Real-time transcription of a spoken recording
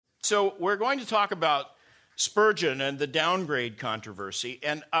So we're going to talk about Spurgeon and the downgrade controversy.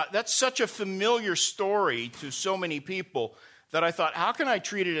 And that's such a familiar story to so many people that I thought, how can I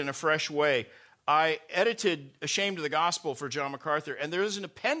treat it in a fresh way? I edited Ashamed of the Gospel for John MacArthur, and there is an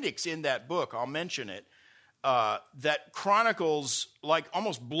appendix in that book, I'll mention it, that chronicles, like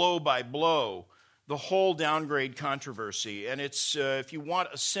almost blow by blow, the whole downgrade controversy. And it's, if you want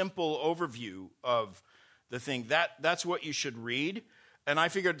a simple overview of the thing, that's what you should read. And I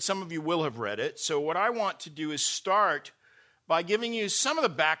figured some of you will have read it. So what I want to do is start by giving you some of the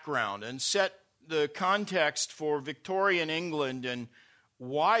background and set the context for Victorian England and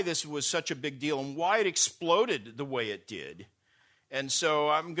why this was such a big deal and why it exploded the way it did. And so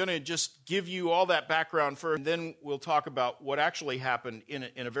I'm going to just give you all that background first, and then we'll talk about what actually happened in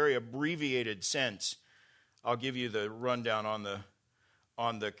a very abbreviated sense. I'll give you the rundown on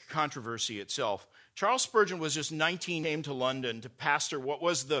the controversy itself. Charles Spurgeon was just 19, came to London to pastor what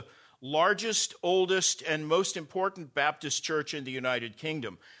was the largest, oldest, and most important Baptist church in the United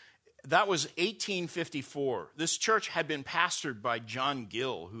Kingdom. That was 1854. This church had been pastored by John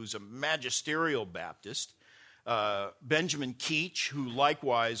Gill, who's a magisterial Baptist, Benjamin Keach, who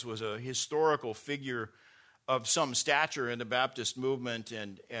likewise was a historical figure of some stature in the Baptist movement,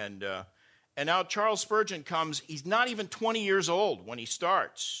 and now Charles Spurgeon comes. He's not even 20 years old when he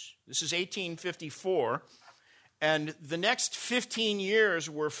starts. This is 1854, and the next 15 years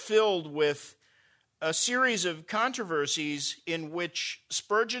were filled with a series of controversies in which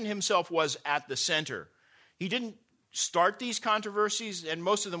Spurgeon himself was at the center. He didn't start these controversies, and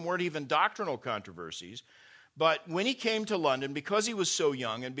most of them weren't even doctrinal controversies. But when he came to London, because he was so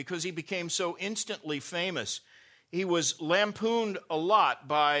young and because he became so instantly famous, he was lampooned a lot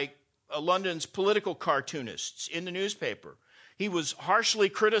by London's political cartoonists in the newspaper. He was harshly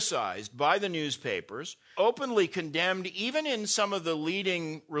criticized by the newspapers, openly condemned even in some of the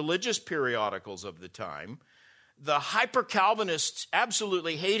leading religious periodicals of the time. The hyper-Calvinists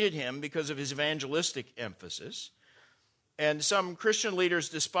absolutely hated him because of his evangelistic emphasis. And some Christian leaders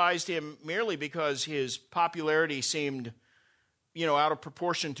despised him merely because his popularity seemed, out of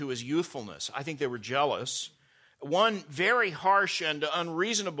proportion to his youthfulness. I think they were jealous. One very harsh and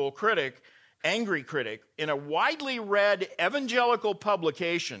unreasonable critic, angry critic, in a widely read evangelical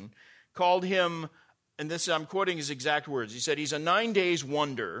publication called him, and this I'm quoting his exact words, he said, he's a 9 days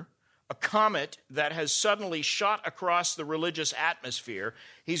wonder, a comet that has suddenly shot across the religious atmosphere.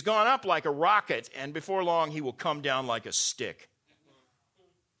 He's gone up like a rocket, and before long he will come down like a stick.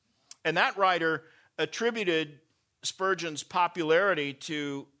 And that writer attributed Spurgeon's popularity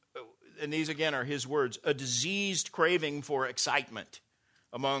to, and these again are his words, a diseased craving for excitement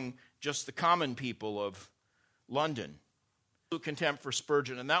among just the common people of London. Contempt for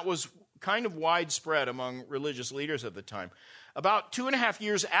Spurgeon, and that was kind of widespread among religious leaders at the time. About 2.5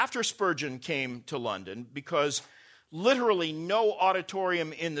 years after Spurgeon came to London, because literally no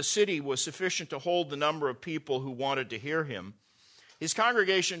auditorium in the city was sufficient to hold the number of people who wanted to hear him, his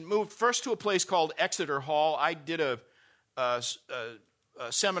congregation moved first to a place called Exeter Hall. I did a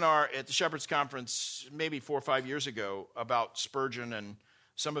seminar at the Shepherd's Conference maybe 4 or 5 years ago about Spurgeon and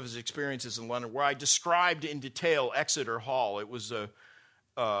some of his experiences in London, where I described in detail Exeter Hall. It was a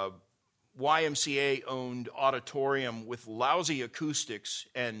YMCA-owned auditorium with lousy acoustics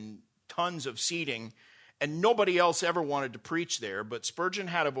and tons of seating, and nobody else ever wanted to preach there, but Spurgeon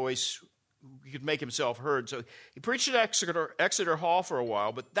had a voice. He could make himself heard. So he preached at Exeter Hall for a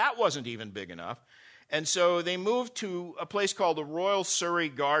while, but that wasn't even big enough. And so they moved to a place called the Royal Surrey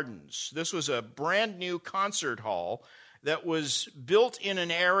Gardens. This was a brand new concert hall that was built in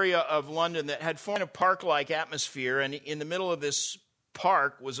an area of London that had formed a park-like atmosphere, and in the middle of this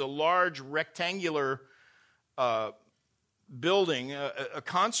park was a large rectangular building, a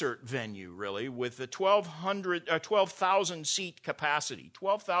concert venue, really, with a 12,000 seat capacity,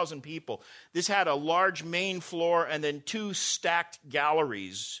 12,000 people. This had a large main floor and then 2 stacked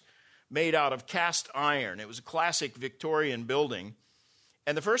galleries made out of cast iron. It was a classic Victorian building.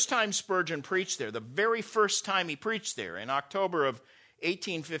 And the first time Spurgeon preached there, the very first time he preached there, in October of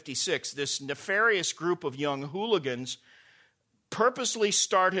 1856, this nefarious group of young hooligans purposely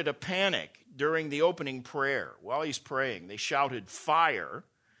started a panic during the opening prayer. While he's praying, they shouted, "Fire!"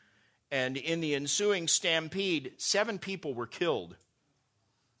 And in the ensuing stampede, 7 people were killed.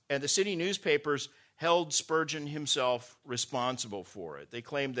 And the city newspapers held Spurgeon himself responsible for it. They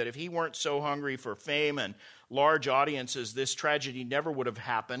claimed that if he weren't so hungry for fame and large audiences, this tragedy never would have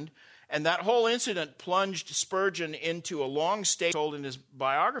happened. And that whole incident plunged Spurgeon into a long state, told in his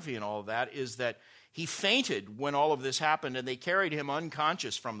biography and all of that, is that He fainted when all of this happened, and they carried him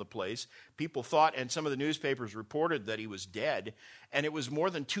unconscious from the place. People thought, and some of the newspapers reported, that he was dead, and it was more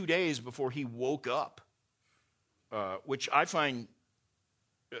than 2 days before he woke up, which I find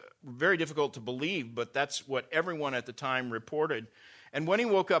very difficult to believe, but that's what everyone at the time reported. And when he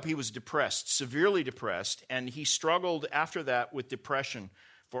woke up, he was depressed, severely depressed, and he struggled after that with depression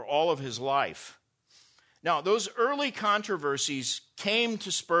for all of his life. Now, those early controversies came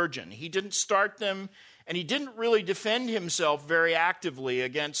to Spurgeon. He didn't start them, and he didn't really defend himself very actively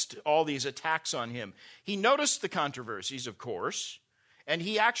against all these attacks on him. He noticed the controversies, of course, and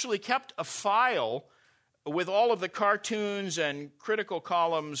he actually kept a file with all of the cartoons and critical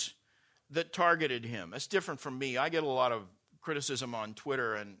columns that targeted him. That's different from me. I get a lot of criticism on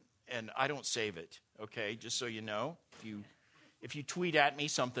Twitter, and I don't save it, okay, just so you know. If you tweet at me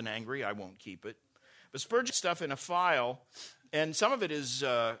something angry, I won't keep it. But Spurgeon stuff in a file, and some of it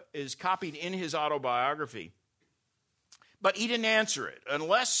is copied in his autobiography. But he didn't answer it.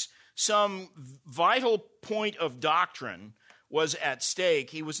 Unless some vital point of doctrine was at stake,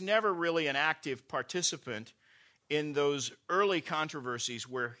 he was never really an active participant in those early controversies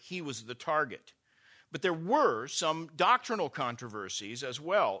where he was the target. But there were some doctrinal controversies as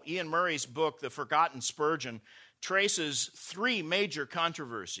well. Ian Murray's book, The Forgotten Spurgeon, traces 3 major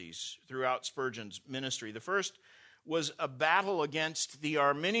controversies throughout Spurgeon's ministry. The first was a battle against the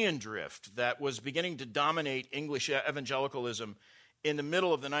Arminian drift that was beginning to dominate English evangelicalism in the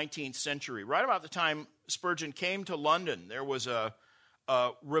middle of the 19th century. Right about the time Spurgeon came to London, there was a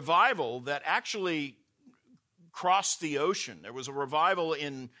revival that actually crossed the ocean. There was a revival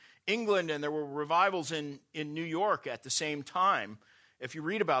in England, and there were revivals in New York at the same time. If you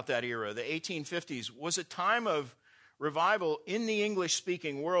read about that era, the 1850s was a time of revival in the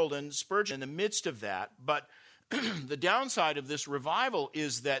English-speaking world, and Spurgeon in the midst of that. But the downside of this revival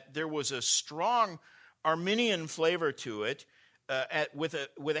is that there was a strong Arminian flavor to it, with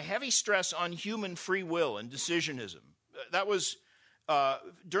a heavy stress on human free will and decisionism. That was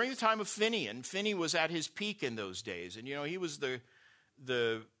during the time of Finney, and Finney was at his peak in those days, and he was the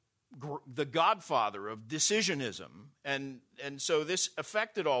godfather of decisionism, and so this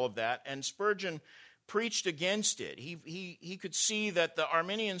affected all of that, and Spurgeon preached against it. He could see that the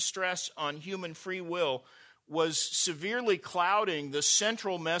Arminian stress on human free will was severely clouding the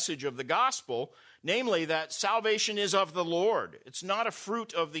central message of the gospel, namely that salvation is of the Lord. It's not a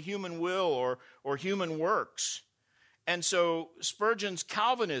fruit of the human will or human works. And so Spurgeon's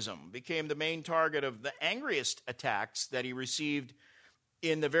Calvinism became the main target of the angriest attacks that he received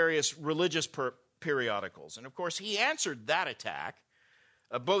in the various religious periodicals. And of course, he answered that attack,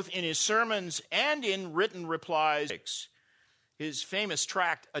 both in his sermons and in written replies. His famous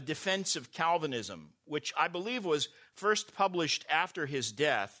tract, A Defense of Calvinism, which I believe was first published after his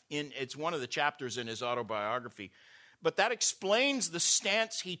death. It's one of the chapters in his autobiography. But that explains the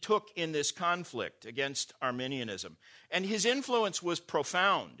stance he took in this conflict against Arminianism. And his influence was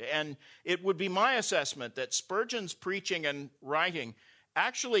profound. And it would be my assessment that Spurgeon's preaching and writing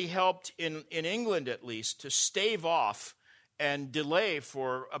actually helped, in England at least, to stave off and delay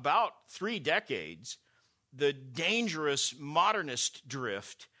for about 3 decades the dangerous modernist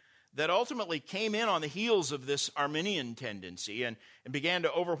drift that ultimately came in on the heels of this Arminian tendency and began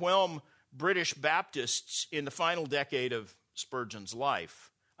to overwhelm British Baptists in the final decade of Spurgeon's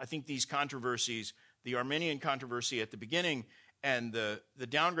life. I think these controversies, the Arminian controversy at the beginning and the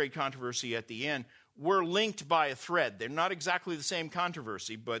downgrade controversy at the end, were linked by a thread. They're not exactly the same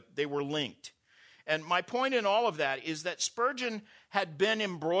controversy, but they were linked. And my point in all of that is that Spurgeon had been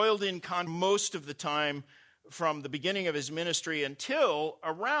embroiled in most of the time from the beginning of his ministry until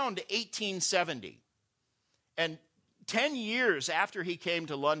around 1870. And 10 years after he came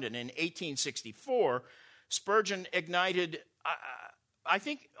to London in 1864, Spurgeon ignited, I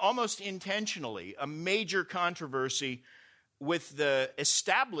think almost intentionally, a major controversy with the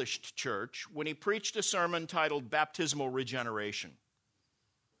established church when he preached a sermon titled Baptismal Regeneration.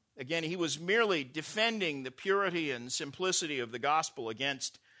 Again, he was merely defending the purity and simplicity of the gospel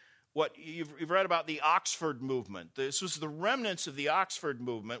against what you've read about the Oxford movement. This was the remnants of the Oxford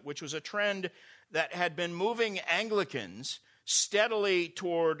movement, which was a trend that had been moving Anglicans steadily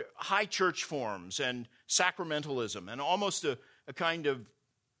toward high church forms and sacramentalism, and almost a kind of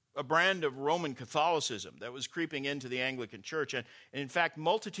a brand of Roman Catholicism that was creeping into the Anglican church. And in fact,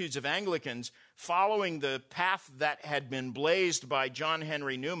 multitudes of Anglicans, following the path that had been blazed by John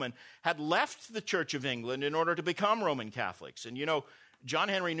Henry Newman, had left the Church of England in order to become Roman Catholics. And John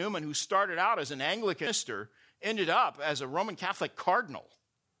Henry Newman, who started out as an Anglican minister, ended up as a Roman Catholic cardinal.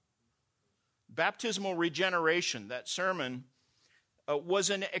 Baptismal Regeneration, that sermon, was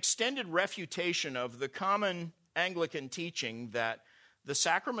an extended refutation of the common Anglican teaching that the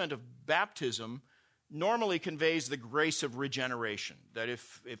sacrament of baptism normally conveys the grace of regeneration, that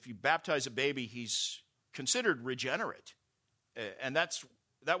if you baptize a baby, he's considered regenerate. And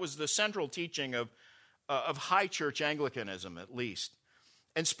that was the central teaching of high church Anglicanism, at least.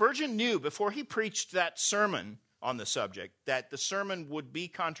 And Spurgeon knew before he preached that sermon on the subject that the sermon would be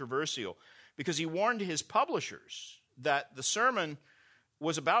controversial, because he warned his publishers that the sermon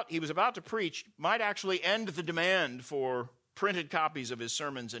he was about to preach might actually end the demand for printed copies of his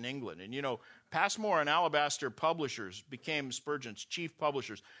sermons in England. And you know, Passmore and Alabaster Publishers became Spurgeon's chief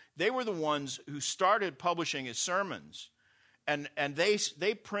publishers. They were the ones who started publishing his sermons, and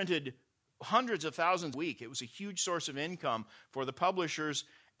they printed hundreds of thousands a week. It was a huge source of income for the publishers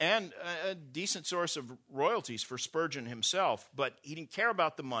and a decent source of royalties for Spurgeon himself. But he didn't care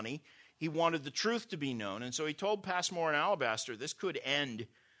about the money. He wanted the truth to be known. And so he told Passmore and Alabaster this could end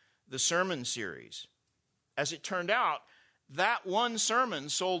the sermon series. As it turned out, that one sermon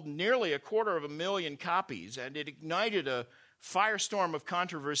sold nearly 250,000 copies, and it ignited a firestorm of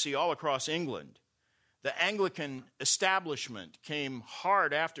controversy all across England. The Anglican establishment came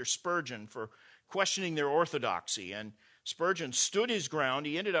hard after Spurgeon for questioning their orthodoxy, and Spurgeon stood his ground.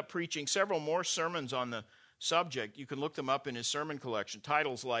 He ended up preaching several more sermons on the subject. You can look them up in his sermon collection.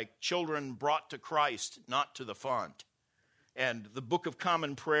 Titles like Children Brought to Christ, Not to the Font, and The Book of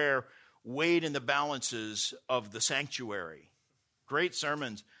Common Prayer, Weighed in the Balances of the Sanctuary. Great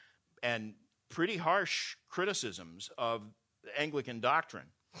sermons and pretty harsh criticisms of Anglican doctrine.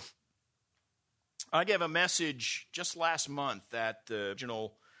 I gave a message just last month at the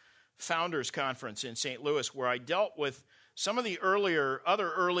Regional Founders Conference in St. Louis where I dealt with some of the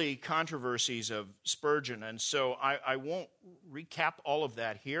other early controversies of Spurgeon, and so I won't recap all of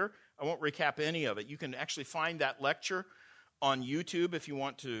that here. I won't recap any of it. You can actually find that lecture on YouTube if you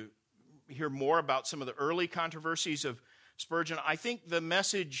want to hear more about some of the early controversies of Spurgeon. I think the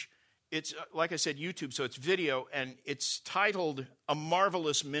message, it's, like I said, YouTube, so it's video, and it's titled A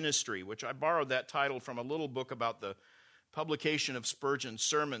Marvelous Ministry, which I borrowed that title from a little book about the publication of Spurgeon's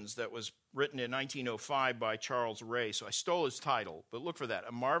sermons that was written in 1905 by Charles Ray. So I stole his title, but look for that,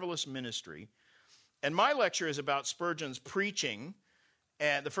 A Marvelous Ministry. And my lecture is about Spurgeon's preaching,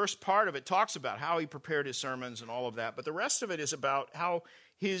 and the first part of it talks about how he prepared his sermons and all of that, but the rest of it is about how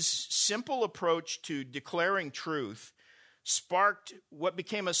his simple approach to declaring truth sparked what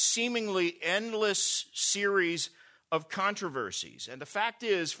became a seemingly endless series of controversies. And the fact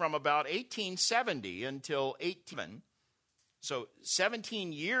is, from about 1870 until 18... So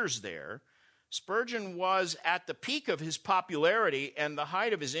 17 years there, Spurgeon was at the peak of his popularity and the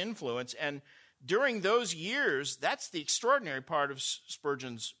height of his influence. And during those years, that's the extraordinary part of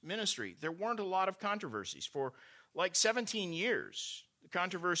Spurgeon's ministry. There weren't a lot of controversies. For like 17 years, the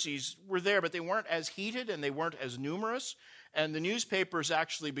controversies were there, but they weren't as heated and they weren't as numerous. And the newspapers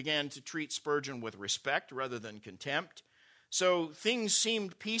actually began to treat Spurgeon with respect rather than contempt. So things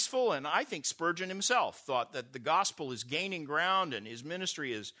seemed peaceful, and I think Spurgeon himself thought that the gospel is gaining ground and his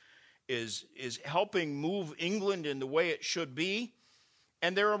ministry is helping move England in the way it should be.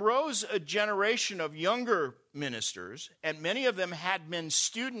 And there arose a generation of younger ministers, and many of them had been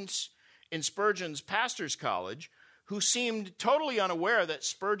students in Spurgeon's pastor's college who seemed totally unaware that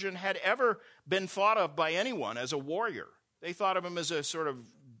Spurgeon had ever been thought of by anyone as a warrior. They thought of him as a sort of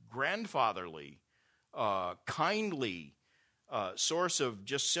grandfatherly, kindly source of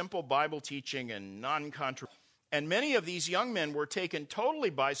just simple Bible teaching and non-controversial. And many of these young men were taken totally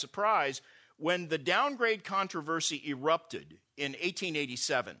by surprise when the downgrade controversy erupted in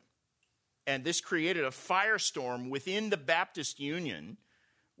 1887. And this created a firestorm within the Baptist Union,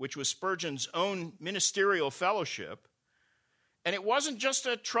 which was Spurgeon's own ministerial fellowship. And it wasn't just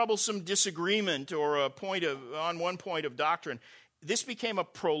a troublesome disagreement or on one point of doctrine. This became a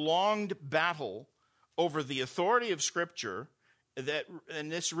prolonged battle over the authority of Scripture,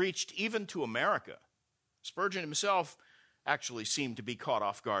 and this reached even to America. Spurgeon himself actually seemed to be caught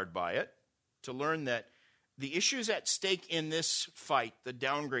off guard by it, to learn that the issues at stake in this fight, the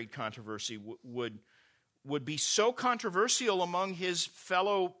downgrade controversy, would be so controversial among his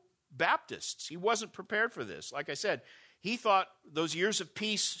fellow Baptists. He wasn't prepared for this. Like I said, he thought those years of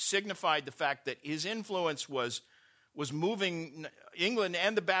peace signified the fact that his influence was moving England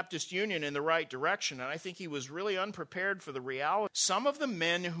and the Baptist Union in the right direction, and I think he was really unprepared for the reality. Some of the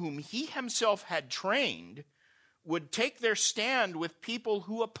men whom he himself had trained would take their stand with people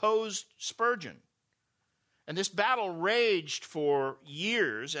who opposed Spurgeon. And this battle raged for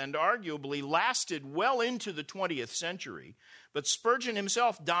years and arguably lasted well into the 20th century, but Spurgeon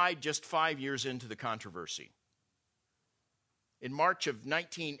himself died just 5 years into the controversy. In March of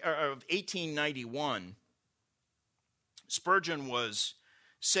 1891, Spurgeon was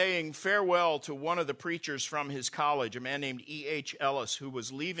saying farewell to one of the preachers from his college, a man named E.H. Ellis, who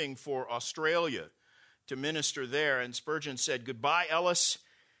was leaving for Australia to minister there. And Spurgeon said, "Goodbye, Ellis.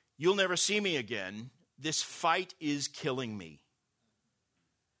 You'll never see me again. This fight is killing me."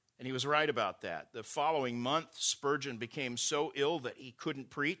 And he was right about that. The following month, Spurgeon became so ill that he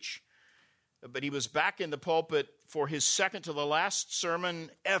couldn't preach. But he was back in the pulpit for his second to the last sermon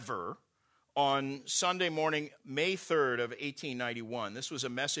ever on Sunday morning, May 3rd of 1891. This was a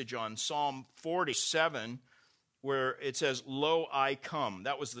message on Psalm 47, where it says, "Lo, I come."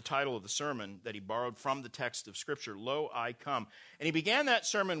 That was the title of the sermon that he borrowed from the text of Scripture, "Lo, I come." And he began that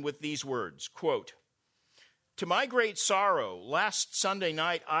sermon with these words, quote, "To my great sorrow, last Sunday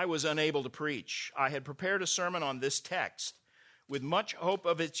night I was unable to preach. I had prepared a sermon on this text with much hope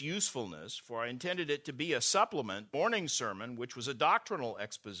of its usefulness, for I intended it to be a supplement, morning sermon, which was a doctrinal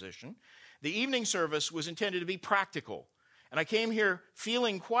exposition. The evening service was intended to be practical. And I came here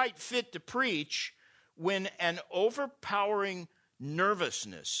feeling quite fit to preach when an overpowering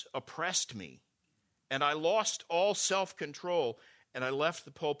nervousness oppressed me, and I lost all self-control, and I left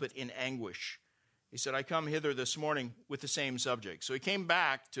the pulpit in anguish." He said, "I come hither this morning with the same subject." So he came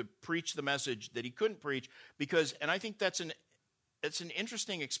back to preach the message that he couldn't preach because, and I think it's an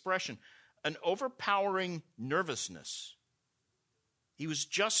interesting expression, an overpowering nervousness. He was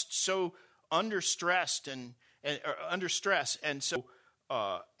just so under stress and so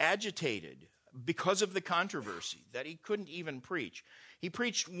agitated because of the controversy that he couldn't even preach. He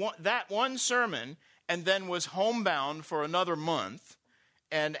preached that one sermon and then was homebound for another month.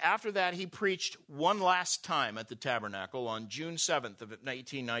 And after that, he preached one last time at the Tabernacle on June 7th of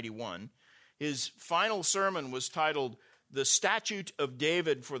 1891. His final sermon was titled, "The Statute of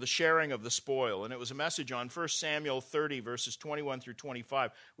David for the Sharing of the Spoil." And it was a message on 1 Samuel 30, verses 21 through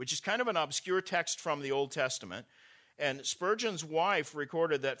 25, which is kind of an obscure text from the Old Testament. And Spurgeon's wife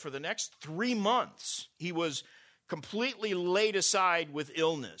recorded that for the next 3 months, he was completely laid aside with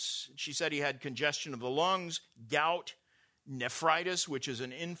illness. She said he had congestion of the lungs, gout, nephritis, which is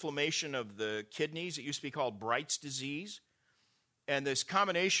an inflammation of the kidneys. It used to be called Bright's disease. And this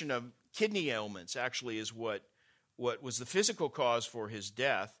combination of kidney ailments actually is what was the physical cause for his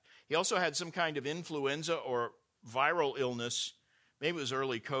death. He also had some kind of influenza or viral illness. Maybe it was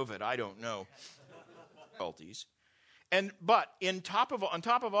early COVID. I don't know. But on top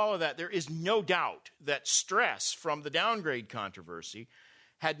of all of that, there is no doubt that stress from the downgrade controversy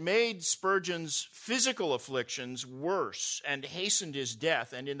had made Spurgeon's physical afflictions worse and hastened his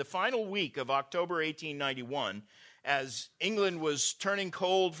death. And in the final week of October 1891, as England was turning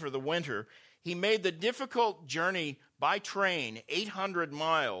cold for the winter, he made the difficult journey by train, 800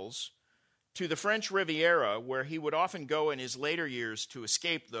 miles, to the French Riviera, where he would often go in his later years to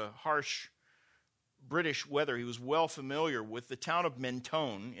escape the harsh British weather. He was well familiar with the town of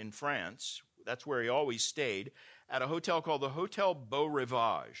Mentone in France. That's where he always stayed, at a hotel called the Hotel Beau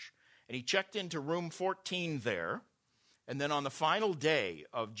Rivage. And he checked into room 14 there. And then on the final day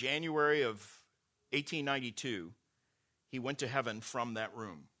of January of 1892, he went to heaven from that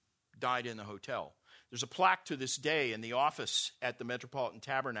room, died in the hotel. There's a plaque to this day in the office at the Metropolitan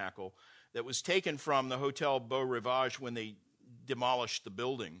Tabernacle that was taken from the Hotel Beau Rivage when they demolished the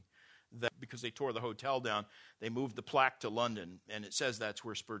building. Because they tore the hotel down, they moved the plaque to London, and it says that's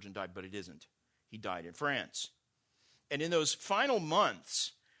where Spurgeon died, but it isn't. He died in France. And in those final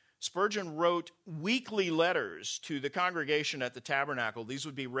months, Spurgeon wrote weekly letters to the congregation at the Tabernacle. These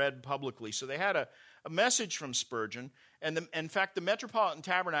would be read publicly. So they had a message from Spurgeon. And in fact, the Metropolitan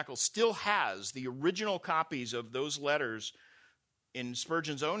Tabernacle still has the original copies of those letters in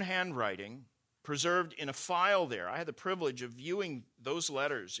Spurgeon's own handwriting, preserved in a file there. I had the privilege of viewing those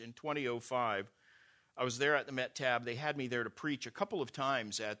letters in 2005. I was there at the Met Tab. They had me there to preach a couple of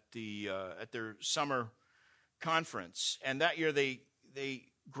times at their summer conference. And that year they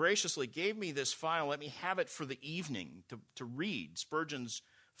graciously gave me this file, let me have it for the evening to read Spurgeon's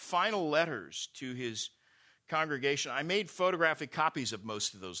final letters to his congregation. I made photographic copies of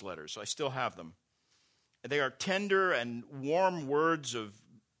most of those letters, so I still have them. They are tender and warm words of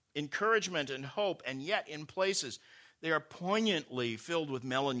encouragement and hope, and yet in places they are poignantly filled with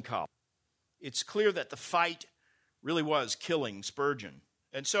melancholy. It's clear that the fight really was killing Spurgeon.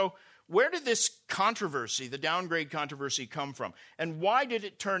 And so where did this controversy, the downgrade controversy, come from? And why did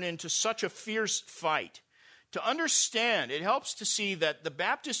it turn into such a fierce fight? To understand, it helps to see that the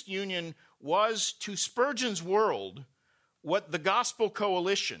Baptist Union was, to Spurgeon's world, what the Gospel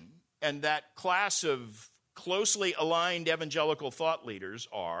Coalition and that class of closely aligned evangelical thought leaders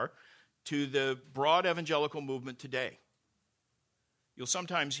are to the broad evangelical movement today. You'll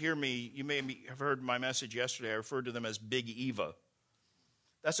sometimes hear me, you may have heard my message yesterday, I referred to them as Big Eva.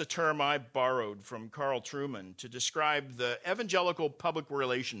 That's a term I borrowed from Carl Trueman to describe the evangelical public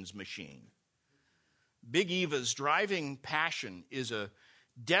relations machine. Big Eva's driving passion is a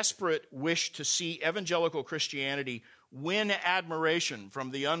desperate wish to see evangelical Christianity win admiration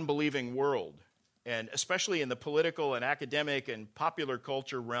from the unbelieving world, and especially in the political and academic and popular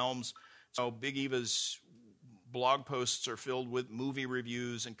culture realms. So Big Eva's blog posts are filled with movie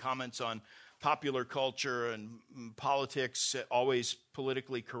reviews and comments on popular culture and politics, always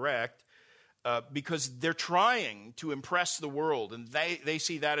politically correct, because they're trying to impress the world, and they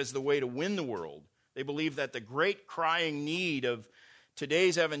see that as the way to win the world. They believe that the great crying need of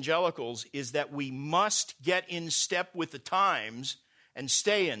today's evangelicals is that we must get in step with the times and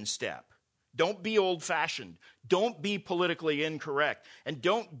stay in step. Don't be old-fashioned. Don't be politically incorrect. And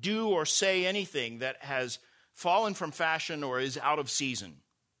don't do or say anything that has fallen from fashion or is out of season.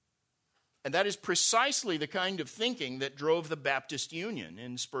 And that is precisely the kind of thinking that drove the Baptist Union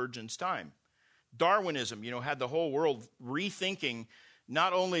in Spurgeon's time. Darwinism, had the whole world rethinking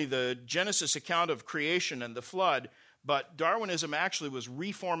not only the Genesis account of creation and the flood, but Darwinism actually was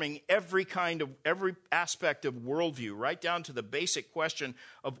reforming every aspect of worldview, right down to the basic question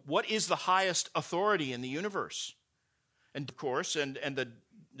of what is the highest authority in the universe. And of course, and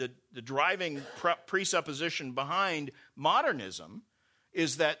the driving presupposition behind modernism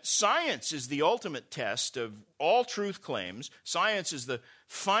is that science is the ultimate test of all truth claims. Science is the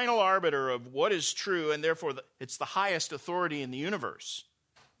final arbiter of what is true, and therefore it's the highest authority in the universe.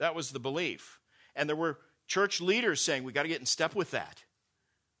 That was the belief. And there were church leaders saying, we've got to get in step with that.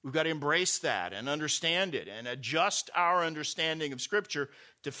 We've got to embrace that and understand it and adjust our understanding of Scripture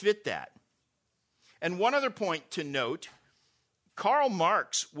to fit that. And one other point to note, Karl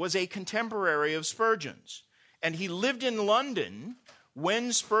Marx was a contemporary of Spurgeon's, and he lived in London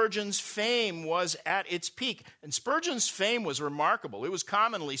when Spurgeon's fame was at its peak. And Spurgeon's fame was remarkable. It was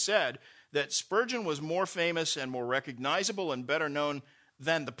commonly said that Spurgeon was more famous and more recognizable and better known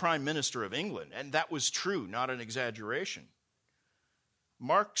than the Prime Minister of England. And that was true, not an exaggeration.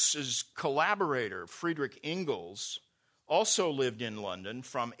 Marx's collaborator, Friedrich Engels, also lived in London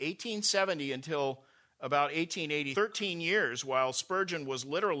from 1870 until about 1880, 13 years, while Spurgeon was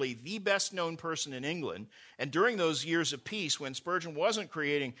literally the best-known person in England. And during those years of peace, when Spurgeon wasn't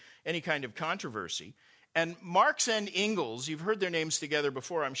creating any kind of controversy. And Marx and Engels, you've heard their names together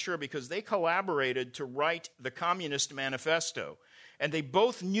before, I'm sure, because they collaborated to write the Communist Manifesto. And they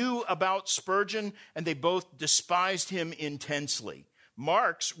both knew about Spurgeon, and they both despised him intensely.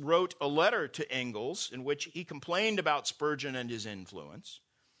 Marx wrote a letter to Engels in which he complained about Spurgeon and his influence.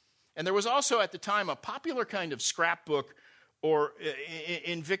 And there was also at the time a popular kind of scrapbook, or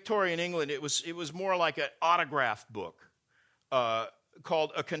in Victorian England, it was more like an autograph book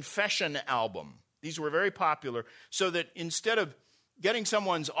called a confession album. These were very popular, so that instead of getting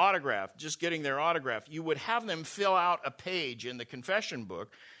someone's autograph, just getting their autograph, you would have them fill out a page in the confession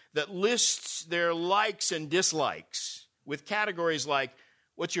book that lists their likes and dislikes with categories like,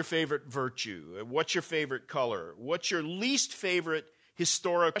 what's your favorite virtue? What's your favorite color? What's your least favorite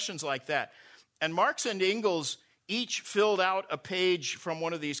historical questions like that. And Marx and Engels each filled out a page from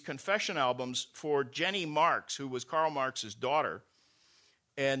one of these confession albums for Jenny Marx, who was Karl Marx's daughter.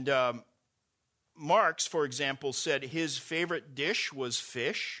 And Marx, for example, said his favorite dish was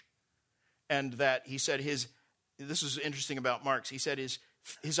fish, and that he said this is interesting about Marx, he said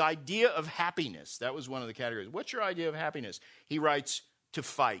his idea of happiness, that was one of the categories. What's your idea of happiness? He writes, to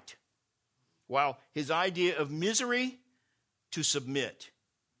fight. While his idea of misery, to submit.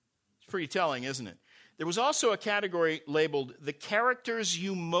 It's pretty telling, isn't it? There was also a category labeled the characters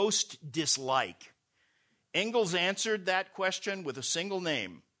you most dislike. Engels answered that question with a single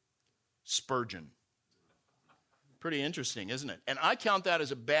name, Spurgeon. Pretty interesting, isn't it? And I count that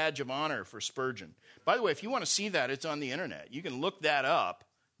as a badge of honor for Spurgeon. By the way, if you want to see that, it's on the internet. You can look that up,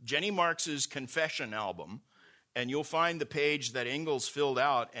 Jenny Marx's confession album, and you'll find the page that Engels filled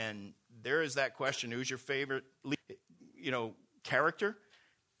out, and there is that question, who's your favorite character?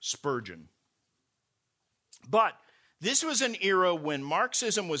 Spurgeon. But this was an era when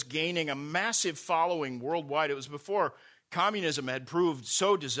Marxism was gaining a massive following worldwide. It was before communism had proved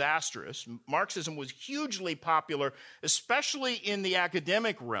so disastrous. Marxism was hugely popular, especially in the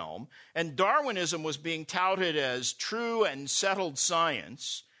academic realm, and Darwinism was being touted as true and settled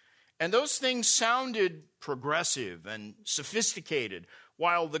science. And those things sounded progressive and sophisticated,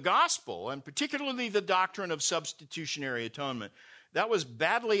 while the gospel, and particularly the doctrine of substitutionary atonement, that was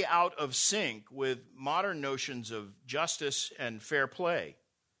badly out of sync with modern notions of justice and fair play.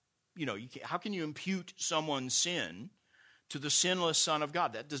 How can you impute someone's sin to the sinless Son of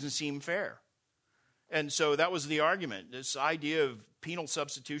God. That doesn't seem fair. And so that was the argument, this idea of penal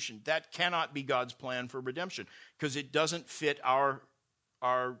substitution. That cannot be God's plan for redemption because it doesn't fit our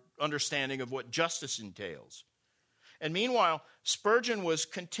understanding of what justice entails. And meanwhile, Spurgeon was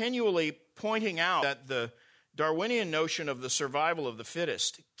continually pointing out that the Darwinian notion of the survival of the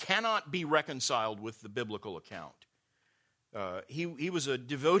fittest cannot be reconciled with the biblical account. He was a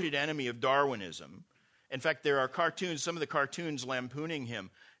devoted enemy of Darwinism. In fact, there are cartoons, some of the cartoons lampooning him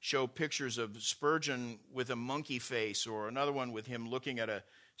show pictures of Spurgeon with a monkey face, or another one with him looking at a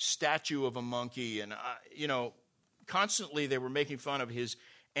statue of a monkey. And, constantly they were making fun of his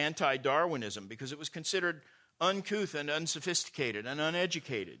anti-Darwinism because it was considered uncouth and unsophisticated and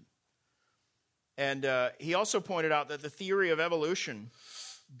uneducated. And he also pointed out that the theory of evolution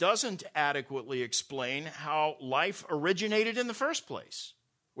doesn't adequately explain how life originated in the first place.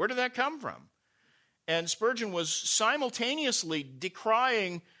 Where did that come from? And Spurgeon was simultaneously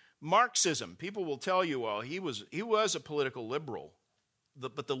decrying Marxism. People will tell you, well, he was a political liberal,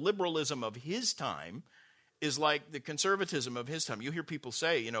 but the liberalism of his time is like the conservatism of his time. You hear people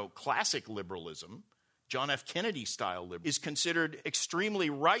say, classic liberalism, John F. Kennedy style liberalism, is considered extremely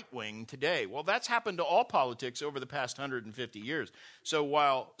right-wing today. Well, that's happened to all politics over the past 150 years. So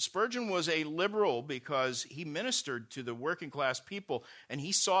while Spurgeon was a liberal because he ministered to the working class people and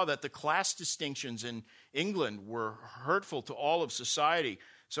he saw that the class distinctions in England were hurtful to all of society,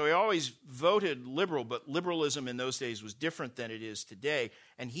 so he always voted liberal, but liberalism in those days was different than it is today.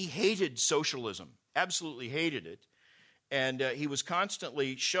 And he hated socialism, absolutely hated it. And he was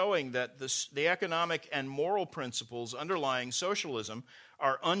constantly showing that the economic and moral principles underlying socialism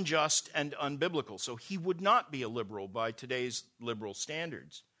are unjust and unbiblical. So he would not be a liberal by today's liberal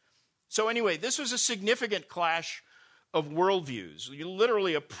standards. So anyway, this was a significant clash of worldviews,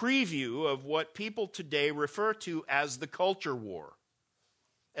 literally a preview of what people today refer to as the culture war.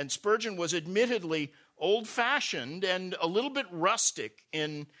 And Spurgeon was admittedly old-fashioned and a little bit rustic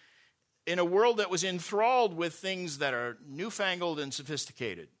in a world that was enthralled with things that are newfangled and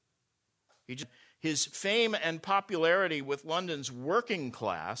sophisticated. His fame and popularity with London's working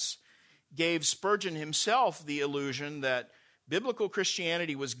class gave Spurgeon himself the illusion that biblical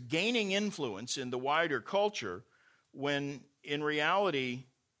Christianity was gaining influence in the wider culture, when in reality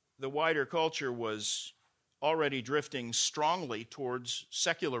the wider culture was already drifting strongly towards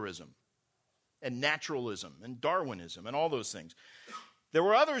secularism and naturalism and Darwinism and all those things. There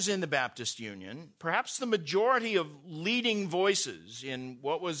were others in the Baptist Union, perhaps the majority of leading voices in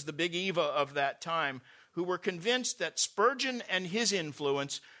what was the Big Eva of that time, who were convinced that Spurgeon and his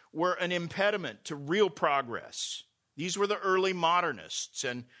influence were an impediment to real progress. These were the early modernists,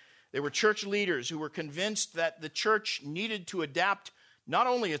 and they were church leaders who were convinced that the church needed to adapt not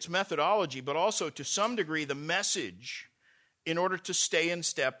only its methodology, but also to some degree the message in order to stay in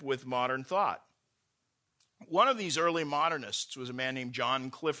step with modern thought. One of these early modernists was a man named John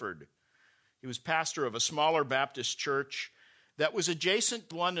Clifford. He was pastor of a smaller Baptist church that was adjacent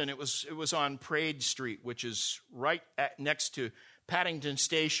to London. It was on Praed Street, which is right next to Paddington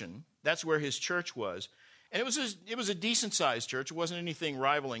Station. That's where his church was. And it was a decent-sized church. It wasn't anything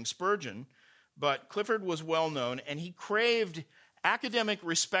rivaling Spurgeon, but Clifford was well known, and he craved academic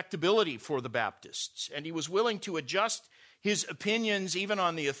respectability for the Baptists, and he was willing to adjust his opinions even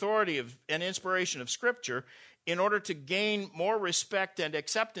on the authority of and inspiration of Scripture in order to gain more respect and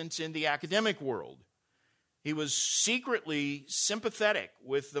acceptance in the academic world. He was secretly sympathetic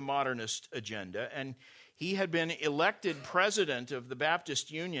with the modernist agenda, and he had been elected president of the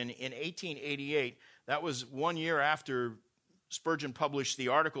Baptist Union in 1888. That was 1 year after Spurgeon published the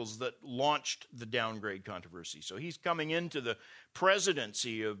articles that launched the downgrade controversy. So he's coming into the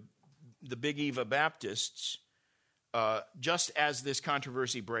presidency of the Big Eva Baptists just as this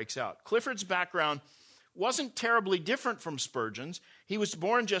controversy breaks out. Clifford's background wasn't terribly different from Spurgeon's. He was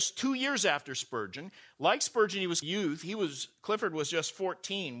born just 2 years after Spurgeon. Like Spurgeon, he was youth. Clifford was just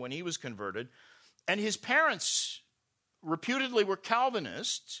 14 when he was converted. And his parents reputedly were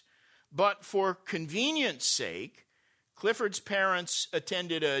Calvinists, but for convenience sake, Clifford's parents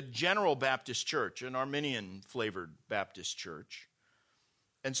attended a General Baptist church, an Arminian-flavored Baptist church.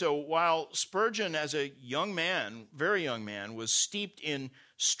 And so while Spurgeon, as a young man, very young man, was steeped in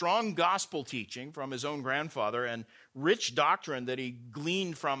strong gospel teaching from his own grandfather and rich doctrine that he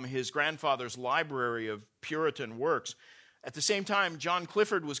gleaned from his grandfather's library of Puritan works, at the same time, John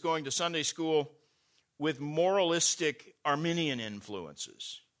Clifford was going to Sunday school with moralistic Arminian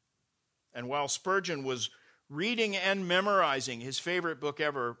influences. And while Spurgeon was reading and memorizing his favorite book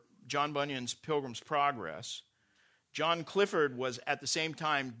ever, John Bunyan's Pilgrim's Progress, John Clifford was at the same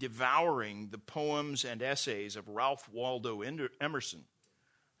time devouring the poems and essays of Ralph Waldo Emerson,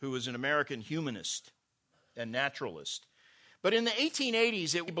 who was an American humanist and naturalist. But in the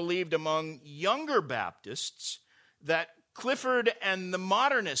 1880s, it was believed among younger Baptists that Clifford and the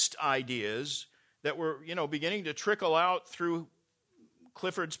modernist ideas that were, beginning to trickle out through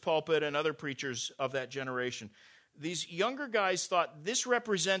Clifford's pulpit and other preachers of that generation, these younger guys thought this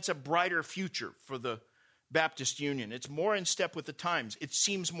represents a brighter future for the Baptist Union. It's more in step with the times. It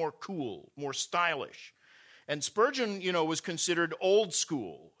seems more cool, more stylish. And Spurgeon, was considered old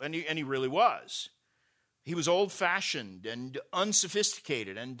school, and he really was. He was old-fashioned and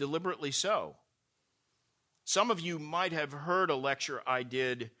unsophisticated, and deliberately so. Some of you might have heard a lecture I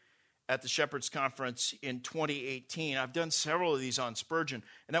did at the Shepherd's Conference in 2018. I've done several of these on Spurgeon.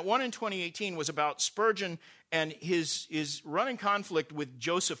 And that one in 2018 was about Spurgeon and his running conflict with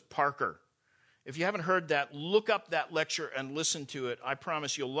Joseph Parker. If you haven't heard that, look up that lecture and listen to it. I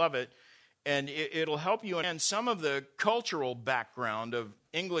promise you'll love it. And it'll help you understand some of the cultural background of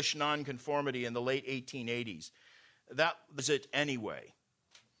English nonconformity in the late 1880s. That was it anyway.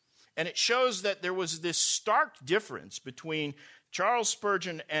 And it shows that there was this stark difference between Charles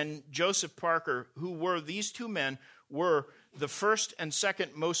Spurgeon and Joseph Parker, these two men were the first and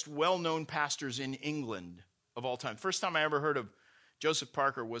second most well-known pastors in England of all time. First time I ever heard of Joseph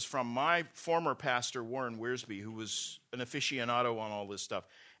Parker was from my former pastor, Warren Wiersbe, who was an aficionado on all this stuff.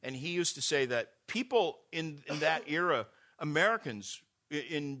 And he used to say that people in that era, Americans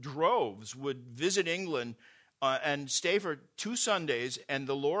in droves, would visit England and stay for 2 Sundays, and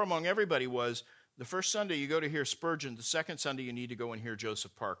the lore among everybody was, the first Sunday you go to hear Spurgeon, the second Sunday you need to go and hear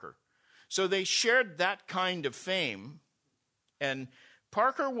Joseph Parker. So they shared that kind of fame, and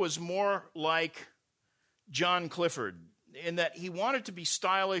Parker was more like John Clifford in that he wanted to be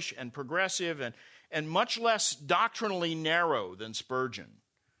stylish and progressive and much less doctrinally narrow than Spurgeon.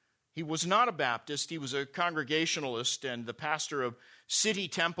 He was not a Baptist. He was a Congregationalist and the pastor of City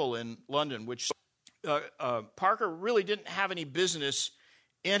Temple in London, which Parker really didn't have any business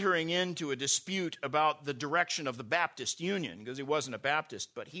entering into a dispute about the direction of the Baptist Union because he wasn't a Baptist,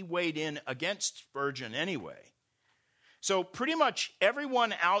 but he weighed in against Spurgeon anyway. So pretty much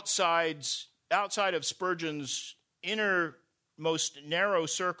everyone outside of Spurgeon's innermost narrow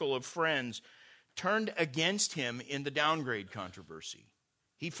circle of friends turned against him in the downgrade controversy.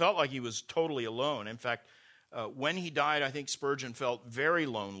 He felt like he was totally alone. In fact, when he died, I think Spurgeon felt very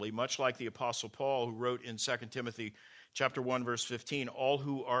lonely, much like the Apostle Paul, who wrote in 2 Timothy chapter 1, verse 15, all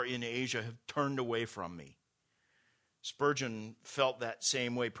who are in Asia have turned away from me. Spurgeon felt that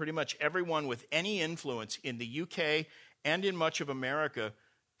same way. Pretty much everyone with any influence in the UK and in much of America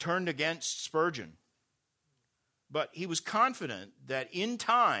turned against Spurgeon. But he was confident that in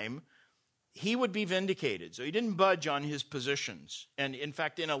time, he would be vindicated. So he didn't budge on his positions. And in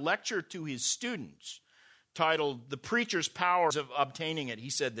fact, in a lecture to his students titled The Preacher's Powers of Obtaining It, he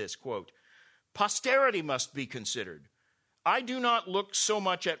said this, quote, posterity must be considered. I do not look so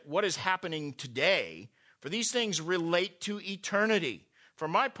much at what is happening today, for these things relate to eternity. For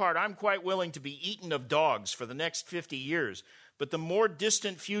my part, I'm quite willing to be eaten of dogs for the next 50 years, but the more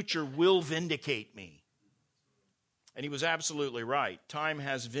distant future will vindicate me. And he was absolutely right. Time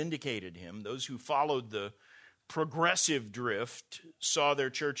has vindicated him. Those who followed the progressive drift saw their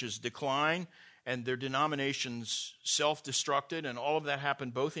churches decline and their denominations self-destructed, and all of that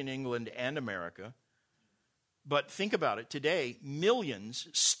happened both in England and America. But think about it. Today, millions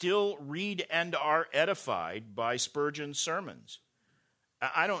still read and are edified by Spurgeon's sermons.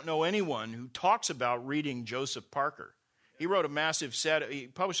 I don't know anyone who talks about reading Joseph Parker. He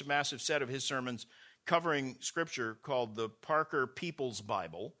published a massive set of his sermons covering Scripture called the Parker People's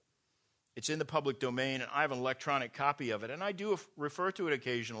Bible. It's in the public domain, and I have an electronic copy of it, and I do refer to it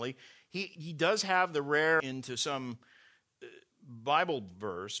occasionally. He does have the rare into some Bible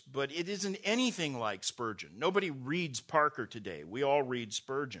verse, but it isn't anything like Spurgeon. Nobody reads Parker today. We all read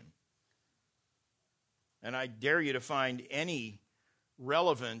Spurgeon. And I dare you to find any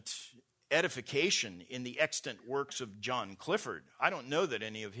relevant edification in the extant works of John Clifford. I don't know that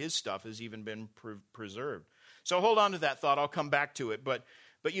any of his stuff has even been preserved. So hold on to that thought. I'll come back to it. But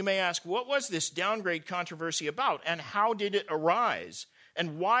you may ask, what was this downgrade controversy about, and how did it arise?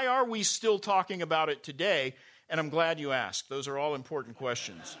 And why are we still talking about it today? And I'm glad you asked. Those are all important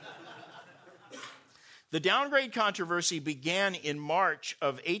questions. The downgrade controversy began in March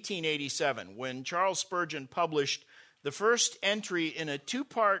of 1887 when Charles Spurgeon published the first entry in a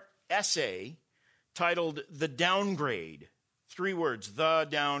 2-part essay titled The Downgrade. 3 words, The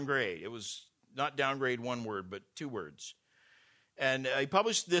Downgrade. It was not downgrade 1 word, but 2 words. And he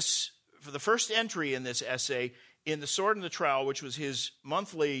published this, for the first entry in this essay, in The Sword and the Trowel, which was his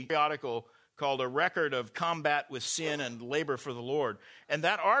monthly periodical called A Record of Combat with Sin and Labor for the Lord. And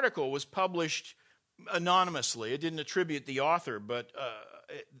that article was published anonymously. It didn't attribute the author, but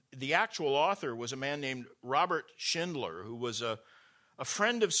the actual author was a man named Robert Schindler, who was a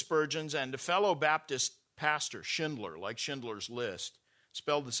friend of Spurgeon's and a fellow Baptist pastor. Schindler, like Schindler's List,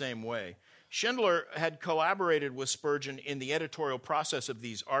 spelled the same way. Schindler had collaborated with Spurgeon in the editorial process of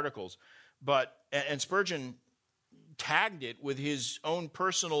these articles, and Spurgeon tagged it with his own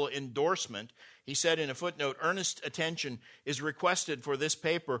personal endorsement. He said in a footnote, "Earnest attention is requested for this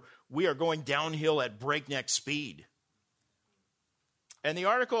paper. We are going downhill at breakneck speed." And the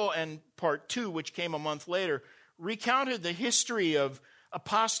article and part 2, which came a month later, recounted the history of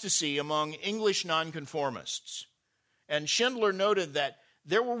apostasy among English nonconformists. And Schindler noted that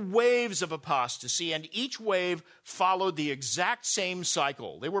there were waves of apostasy, and each wave followed the exact same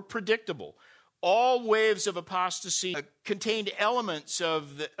cycle. They were predictable. All waves of apostasy contained elements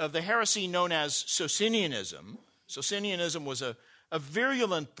of the heresy known as Socinianism. Socinianism was a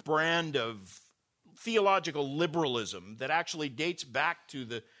virulent brand of theological liberalism that actually dates back to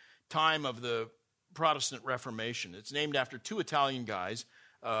the time of the Protestant Reformation. It's named after 2 Italian guys,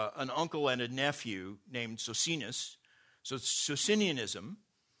 an uncle and a nephew named Socinus. So it's Socinianism,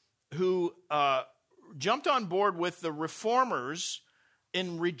 who jumped on board with the reformers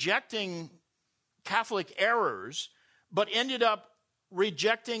in rejecting Catholic errors, but ended up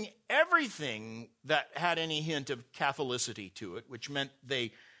rejecting everything that had any hint of Catholicity to it, which meant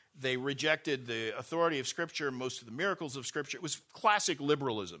they rejected the authority of Scripture, most of the miracles of Scripture. It was classic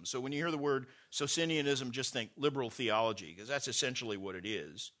liberalism. So when you hear the word Socinianism, just think liberal theology, because that's essentially what it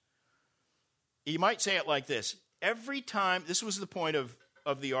is. You might say it like this. Every time, this was the point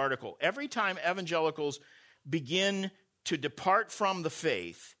of the article, every time evangelicals begin to depart from the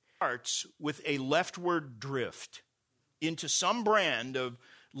faith, starts with a leftward drift into some brand of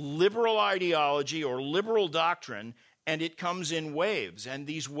liberal ideology or liberal doctrine, and it comes in waves. And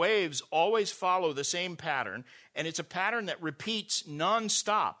these waves always follow the same pattern, and it's a pattern that repeats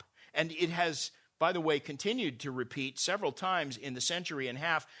nonstop. And it has, by the way, continued to repeat several times in the century and a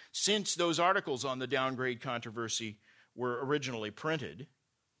half since those articles on the downgrade controversy were originally printed.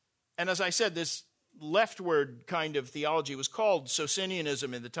 And as I said, this leftward kind of theology was called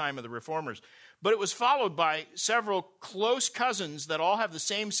Socinianism in the time of the Reformers. But it was followed by several close cousins that all have the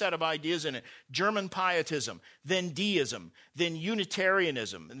same set of ideas in it. German pietism, then deism, then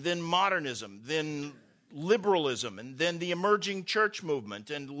Unitarianism, and then modernism, then liberalism, and then the emerging church movement,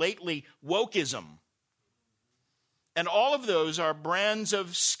 and lately wokeism. And all of those are brands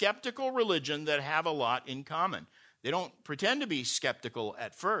of skeptical religion that have a lot in common. They don't pretend to be skeptical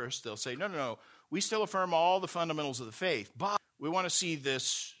at first. They'll say, no, we still affirm all the fundamentals of the faith, but we want to see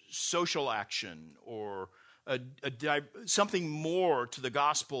this social action or something more to the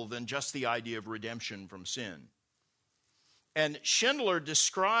gospel than just the idea of redemption from sin. And Schindler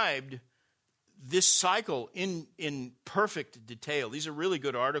described this cycle in perfect detail. These are really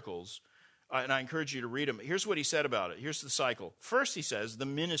good articles, and I encourage you to read them. Here's what he said about it. Here's the cycle. First, he says, the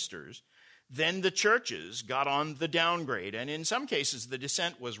ministers, then the churches got on the downgrade, and in some cases the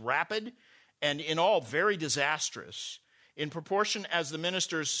descent was rapid and in all very disastrous, in proportion as the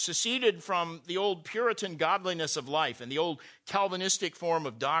ministers seceded from the old Puritan godliness of life and the old Calvinistic form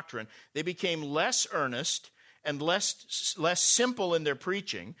of doctrine. They became less earnest and less simple in their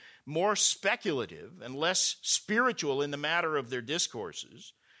preaching, more speculative and less spiritual in the matter of their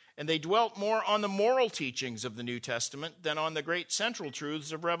discourses, and they dwelt more on the moral teachings of the New Testament than on the great central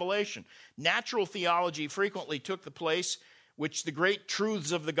truths of Revelation. Natural theology frequently took the place which the great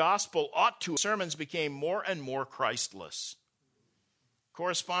truths of the gospel ought to. Sermons became more and more Christless.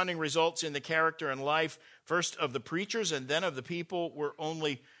 Corresponding results in the character and life, first of the preachers and then of the people, were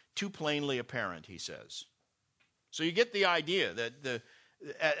only too plainly apparent, he says. So you get the idea that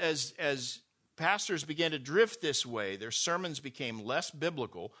as pastors began to drift this way, their sermons became less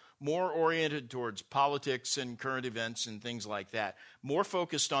biblical, more oriented towards politics and current events and things like that, more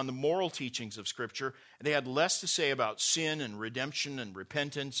focused on the moral teachings of Scripture, and they had less to say about sin and redemption and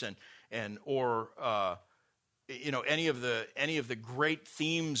repentance or any of the great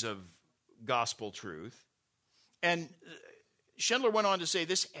themes of gospel truth. And Schindler went on to say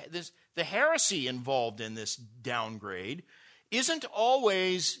the heresy involved in this downgrade isn't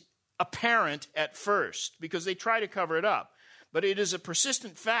always apparent at first because they try to cover it up. But it is a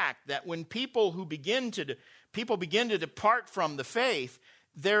persistent fact that when people begin to depart from the faith,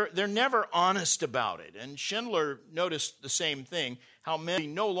 they're never honest about it. And Schindler noticed the same thing, how many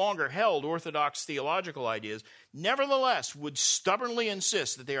no longer held orthodox theological ideas, nevertheless would stubbornly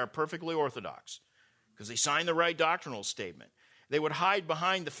insist that they are perfectly orthodox. because they signed the right doctrinal statement. They would hide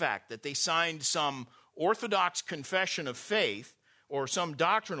behind the fact that they signed some orthodox confession of faith or some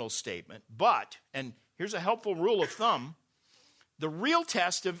doctrinal statement. But, and here's a helpful rule of thumb, the real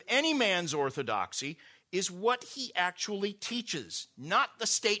test of any man's orthodoxy is what he actually teaches, not the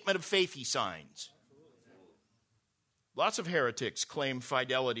statement of faith he signs. Lots of heretics claim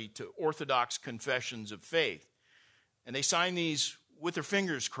fidelity to orthodox confessions of faith, and they sign these with their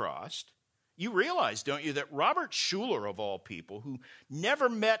fingers crossed. You realize, don't you, that Robert Schuller, of all people, who never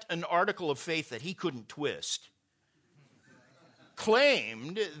met an article of faith that he couldn't twist,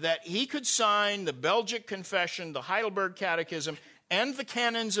 claimed that he could sign the Belgic Confession, the Heidelberg Catechism, and the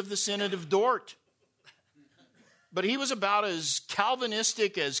canons of the Synod of Dort. But he was about as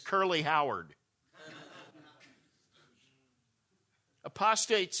Calvinistic as Curly Howard.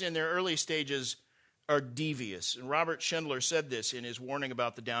 Apostates in their early stages are devious. And Robert Schindler said this in his warning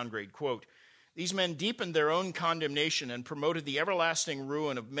about the downgrade, quote, "These men deepened their own condemnation and promoted the everlasting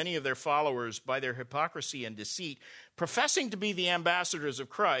ruin of many of their followers by their hypocrisy and deceit, professing to be the ambassadors of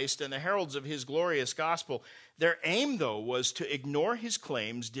Christ and the heralds of his glorious gospel. Their aim, though, was to ignore his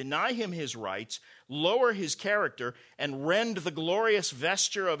claims, deny him his rights, lower his character, and rend the glorious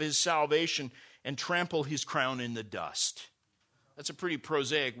vesture of his salvation and trample his crown in the dust." That's a pretty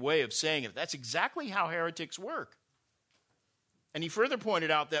prosaic way of saying it. That's exactly how heretics work. And he further pointed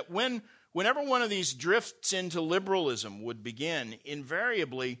out that whenever one of these drifts into liberalism would begin,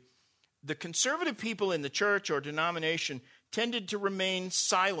 invariably, the conservative people in the church or denomination tended to remain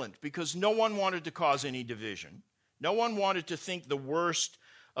silent because no one wanted to cause any division. No one wanted to think the worst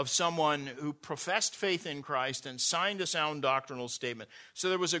of someone who professed faith in Christ and signed a sound doctrinal statement. So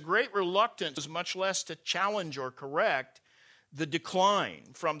there was a great reluctance, much less to challenge or correct the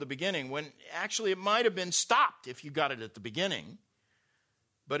decline from the beginning, when actually it might have been stopped if you got it at the beginning.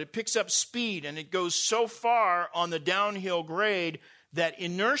 But it picks up speed and it goes so far on the downhill grade that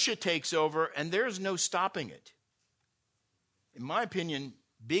inertia takes over and there's no stopping it. In my opinion,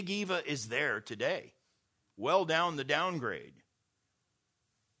 Big Eva is there today, well down the downgrade.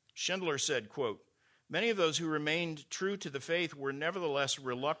 Schindler said, quote, "Many of those who remained true to the faith were nevertheless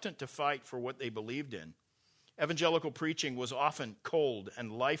reluctant to fight for what they believed in. Evangelical preaching was often cold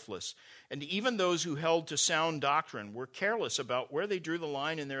and lifeless, and even those who held to sound doctrine were careless about where they drew the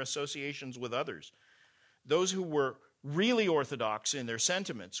line in their associations with others. Those who were really orthodox in their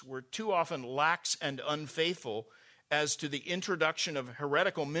sentiments were too often lax and unfaithful as to the introduction of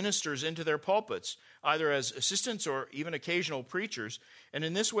heretical ministers into their pulpits, either as assistants or even occasional preachers, and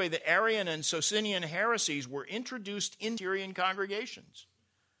in this way the Arian and Socinian heresies were introduced into Syrian congregations."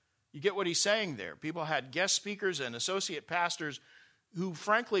 You get what he's saying there. People had guest speakers and associate pastors who,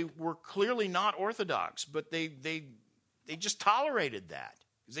 frankly, were clearly not orthodox, but they just tolerated that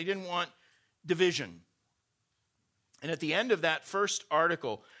because they didn't want division. And at the end of that first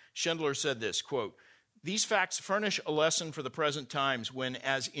article, Schindler said this, quote, "These facts furnish a lesson for the present times when,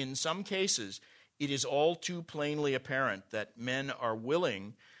 as in some cases, it is all too plainly apparent that men are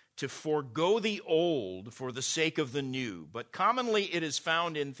willing to forego the old for the sake of the new. But commonly it is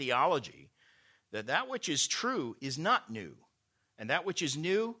found in theology that that which is true is not new, and that which is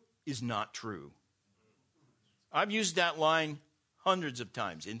new is not true." I've used that line hundreds of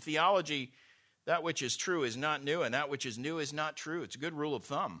times. In theology, that which is true is not new, and that which is new is not true. It's a good rule of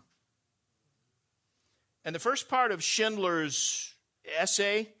thumb. And the first part of Schindler's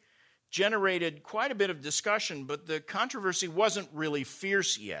essay generated quite a bit of discussion, but the controversy wasn't really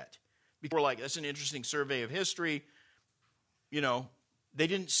fierce yet. People were like, that's an interesting survey of history. You know, they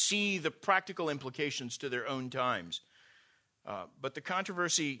didn't see the practical implications to their own times. But the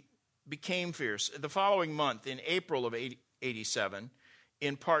controversy became fierce. The following month, in April of 87,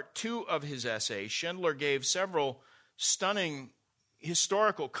 in part 2 of his essay, Schindler gave several stunning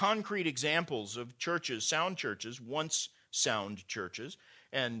historical, concrete examples of churches, sound churches, once sound churches,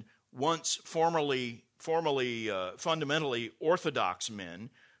 and once fundamentally orthodox men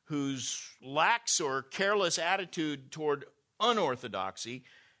whose lax or careless attitude toward unorthodoxy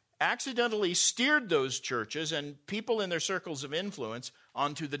accidentally steered those churches and people in their circles of influence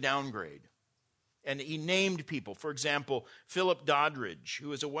onto the downgrade. And he named people. For example, Philip Doddridge,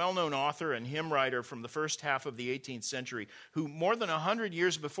 who is a well-known author and hymn writer from the first half of the 18th century, who more than 100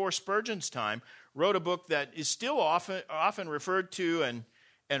 years before Spurgeon's time wrote a book that is still often referred to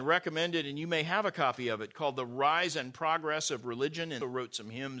and recommended, and you may have a copy of it, called The Rise and Progress of Religion, and wrote some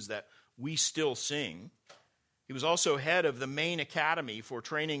hymns that we still sing. He was also head of the Maine Academy for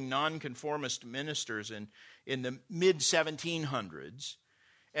training nonconformist ministers in the mid-1700s.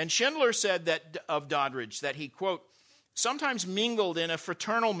 And Schindler said that of Doddridge that he, quote, sometimes mingled in a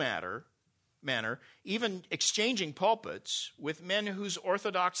fraternal manner manner, even exchanging pulpits with men whose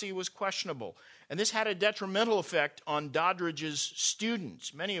orthodoxy was questionable. And this had a detrimental effect on Doddridge's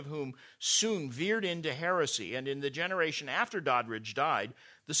students, many of whom soon veered into heresy. And in the generation after Doddridge died,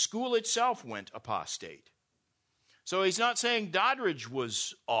 the school itself went apostate. So he's not saying Doddridge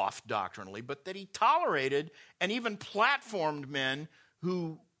was off doctrinally, but that he tolerated and even platformed men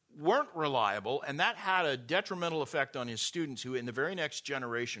who weren't reliable, and that had a detrimental effect on his students who in the very next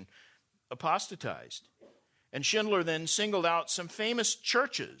generation apostatized. And Schindler then singled out some famous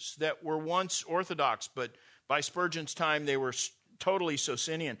churches that were once Orthodox, but by Spurgeon's time they were totally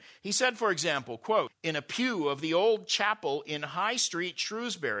Socinian. He said, for example, quote, "In a pew of the old chapel in High Street,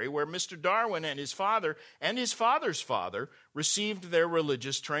 Shrewsbury, where Mr. Darwin and his father and his father's father received their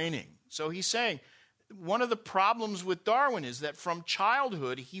religious training." So he's saying one of the problems with Darwin is that from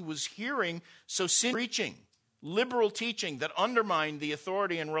childhood he was hearing Socinian preaching, liberal teaching that undermined the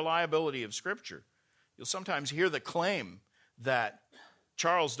authority and reliability of Scripture. You'll sometimes hear the claim that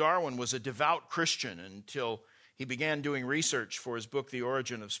Charles Darwin was a devout Christian until he began doing research for his book, The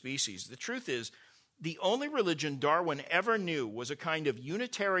Origin of Species. The truth is, the only religion Darwin ever knew was a kind of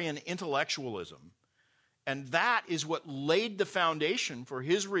Unitarian intellectualism, and that is what laid the foundation for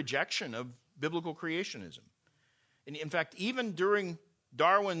his rejection of biblical creationism. And in fact, even during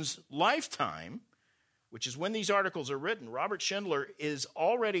Darwin's lifetime, which is when these articles are written, Robert Schindler is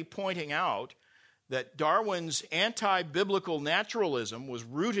already pointing out that Darwin's anti-biblical naturalism was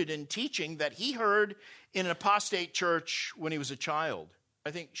rooted in teaching that he heard in an apostate church when he was a child.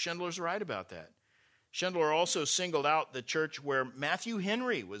 I think Schindler's right about that. Schindler also singled out the church where Matthew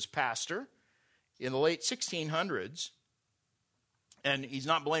Henry was pastor in the late 1600s, and he's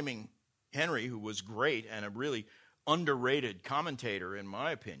not blaming Henry, who was great and a really underrated commentator, in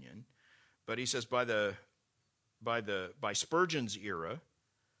my opinion, but he says by Spurgeon's era,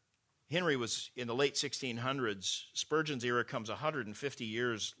 Henry was in the late 1600s. Spurgeon's era comes 150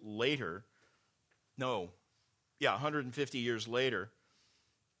 years later. 150 years later.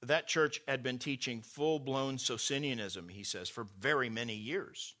 That church had been teaching full-blown Socinianism, he says, for very many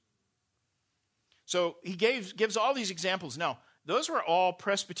years. So he gives all these examples. Now, those were all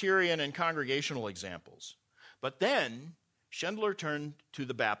Presbyterian and congregational examples. But then Schindler turned to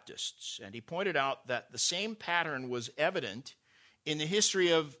the Baptists, and he pointed out that the same pattern was evident in the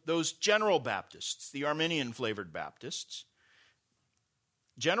history of those General Baptists, the Arminian-flavored Baptists.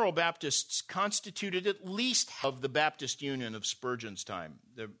 General Baptists constituted at least half of the Baptist Union of Spurgeon's time.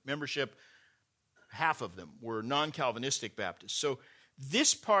 The membership, half of them, were non-Calvinistic Baptists. So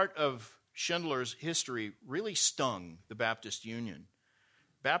this part of Schindler's history really stung the Baptist Union.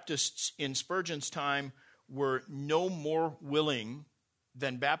 Baptists in Spurgeon's time were no more willing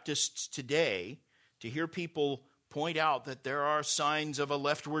than Baptists today to hear people point out that there are signs of a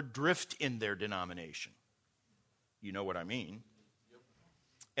leftward drift in their denomination. You know what I mean.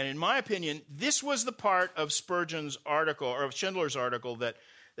 And in my opinion, this was the part of Spurgeon's article, or of Schindler's article, that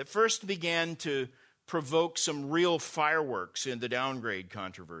first began to provoke some real fireworks in the downgrade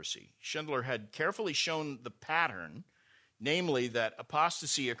controversy. Schindler had carefully shown the pattern, namely that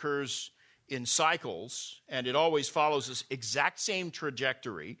apostasy occurs in cycles, and it always follows this exact same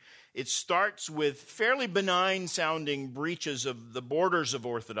trajectory. It starts with fairly benign-sounding breaches of the borders of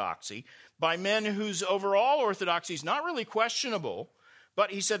orthodoxy by men whose overall orthodoxy is not really questionable,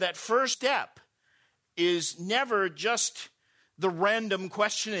 but he said that first step is never just the random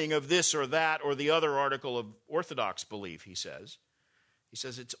questioning of this or that or the other article of orthodox belief, he says. He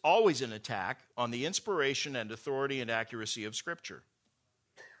says it's always an attack on the inspiration and authority and accuracy of Scripture.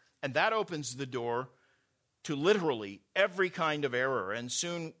 And that opens the door to literally every kind of error. And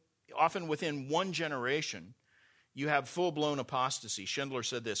soon, often within one generation, you have full-blown apostasy. Schindler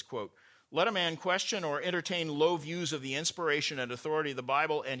said this, quote, "Let a man question or entertain low views of the inspiration and authority of the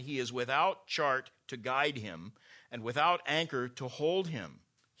Bible, and he is without chart to guide him and without anchor to hold him.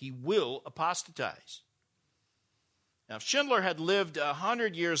 He will apostatize." Now, if Schindler had lived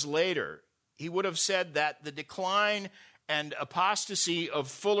 100 years later, he would have said that the decline and apostasy of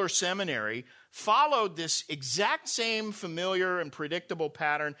Fuller Seminary followed this exact same familiar and predictable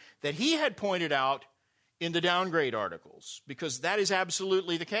pattern that he had pointed out in the downgrade articles, because that is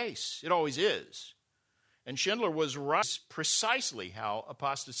absolutely the case. It always is. And Schindler was right precisely how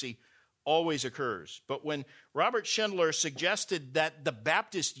apostasy always occurs. But when Robert Schindler suggested that the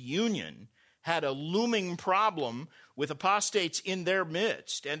Baptist Union had a looming problem with apostates in their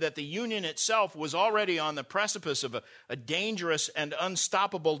midst, and that the union itself was already on the precipice of a dangerous and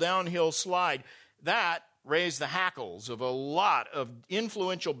unstoppable downhill slide, that raised the hackles of a lot of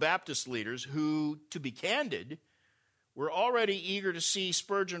influential Baptist leaders who, to be candid, were already eager to see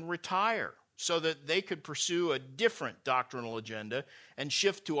Spurgeon retire so that they could pursue a different doctrinal agenda and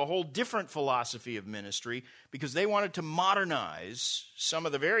shift to a whole different philosophy of ministry, because they wanted to modernize some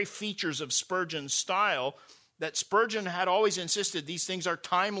of the very features of Spurgeon's style that Spurgeon had always insisted these things are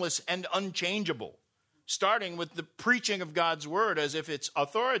timeless and unchangeable, starting with the preaching of God's word as if it's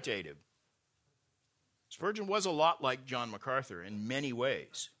authoritative. Spurgeon was a lot like John MacArthur in many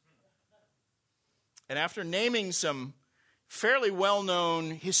ways. And after naming some fairly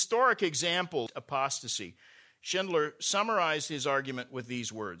well-known historic examples of apostasy, Schindler summarized his argument with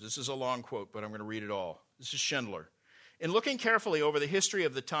these words. This is a long quote, but I'm going to read it all. This is Schindler. In looking carefully over the history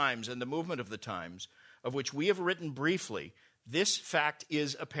of the times and the movement of the times, of which we have written briefly, this fact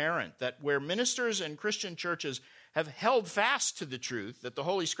is apparent, that where ministers and Christian churches have held fast to the truth that the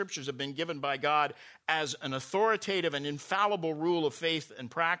Holy Scriptures have been given by God as an authoritative and infallible rule of faith and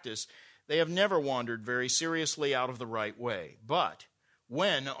practice, they have never wandered very seriously out of the right way. But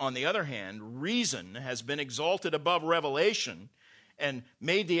when, on the other hand, reason has been exalted above revelation and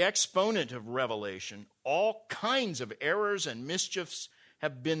made the exponent of revelation, all kinds of errors and mischiefs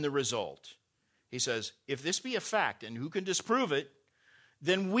have been the result. He says, if this be a fact, and who can disprove it,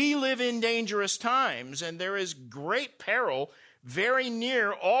 then we live in dangerous times, and there is great peril very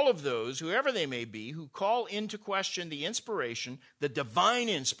near all of those, whoever they may be, who call into question the inspiration, the divine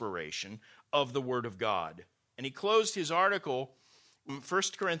inspiration of the Word of God. And he closed his article, 1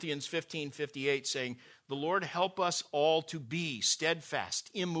 Corinthians 15:58, saying, the Lord help us all to be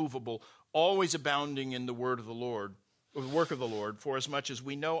steadfast, immovable, always abounding in the word of the Lord, or the work of the Lord, for as much as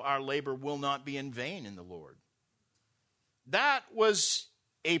we know our labor will not be in vain in the Lord. That was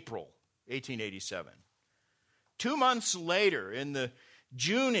April 1887. 2 months later, in the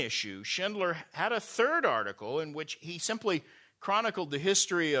June issue, Schindler had a third article in which he simply chronicled the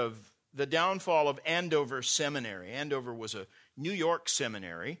history of the downfall of Andover Seminary. Andover was a New York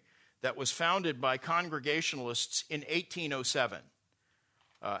seminary that was founded by Congregationalists in 1807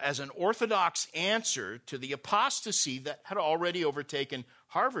 as an orthodox answer to the apostasy that had already overtaken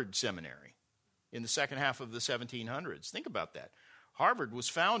Harvard Seminary in the second half of the 1700s. Think about that. Harvard was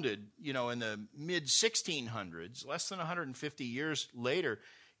founded, in the mid-1600s, less than 150 years later.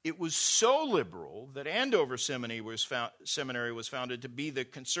 It was so liberal that Andover Seminary was founded to be the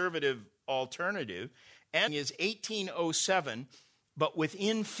conservative alternative, and is 1807, but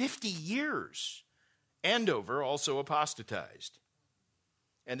within 50 years, Andover also apostatized.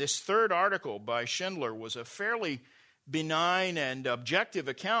 And this third article by Schindler was a fairly benign and objective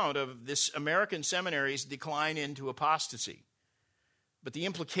account of this American seminary's decline into apostasy. But the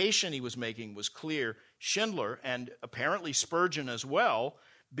implication he was making was clear. Schindler, and apparently Spurgeon as well,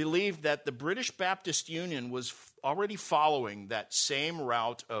 believed that the British Baptist Union was already following that same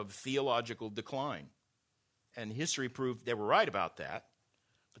route of theological decline. And history proved they were right about that.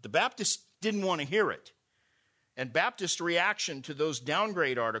 But the Baptists didn't want to hear it. And Baptist reaction to those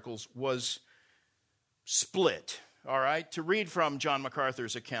downgrade articles was split. All right? To read from John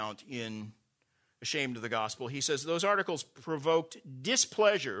MacArthur's account in Ashamed of the Gospel, he says, those articles provoked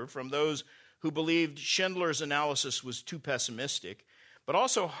displeasure from those who believed Schindler's analysis was too pessimistic, but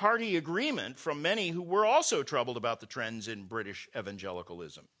also hearty agreement from many who were also troubled about the trends in British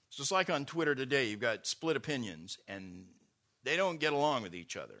evangelicalism. It's just like on Twitter today, you've got split opinions, and they don't get along with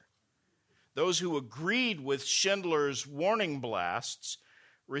each other. Those who agreed with Schindler's warning blasts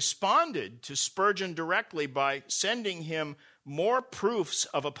responded to Spurgeon directly by sending him more proofs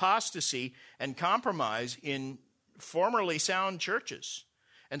of apostasy and compromise in formerly sound churches.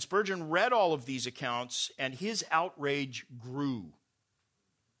 And Spurgeon read all of these accounts, and his outrage grew.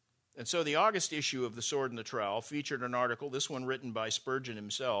 And so the August issue of The Sword and the Trowel featured an article, this one written by Spurgeon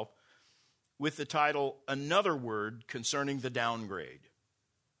himself, with the title, Another Word Concerning the Downgrade.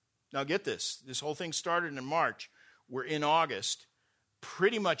 Now get this. This whole thing started in March. We're in August.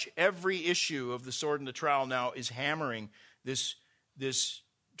 Pretty much every issue of The Sword and the Trowel now is hammering this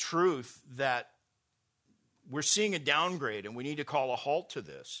truth that we're seeing a downgrade and we need to call a halt to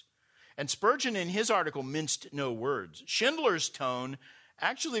this. And Spurgeon in his article minced no words. Schindler's tone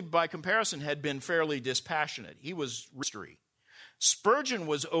actually, by comparison, had been fairly dispassionate. He was mystery. Spurgeon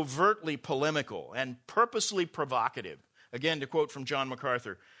was overtly polemical and purposely provocative. Again, to quote from John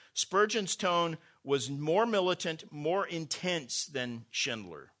MacArthur, Spurgeon's tone was more militant, more intense than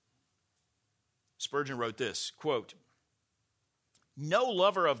Schindler. Spurgeon wrote this, quote, no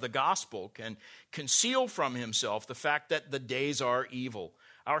lover of the gospel can conceal from himself the fact that the days are evil.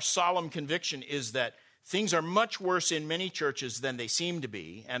 Our solemn conviction is that things are much worse in many churches than they seem to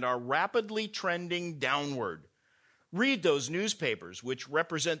be and are rapidly trending downward. Read those newspapers which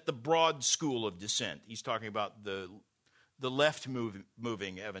represent the broad school of dissent. He's talking about the the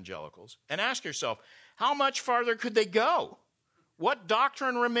left-moving evangelicals, and ask yourself, how much farther could they go? What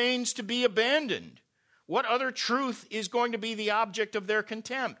doctrine remains to be abandoned? What other truth is going to be the object of their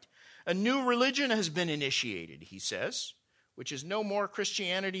contempt? A new religion has been initiated, he says, which is no more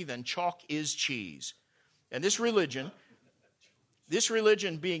Christianity than chalk is cheese. And this religion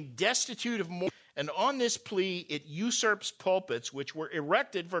being destitute of moral, and on this plea, it usurps pulpits which were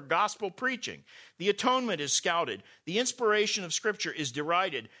erected for gospel preaching. The atonement is scouted, the inspiration of Scripture is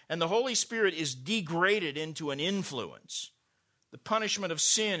derided, and the Holy Spirit is degraded into an influence. The punishment of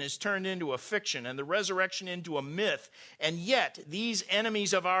sin is turned into a fiction, and the resurrection into a myth. And yet, these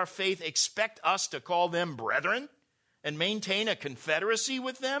enemies of our faith expect us to call them brethren and maintain a confederacy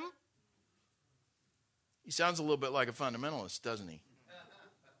with them? He sounds a little bit like a fundamentalist, doesn't he?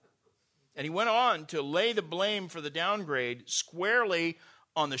 And he went on to lay the blame for the downgrade squarely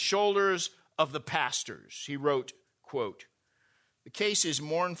on the shoulders of the pastors. He wrote, quote, "The case is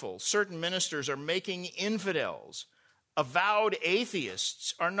mournful. Certain ministers are making infidels. Avowed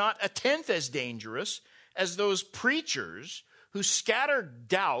atheists are not a tenth as dangerous as those preachers who scatter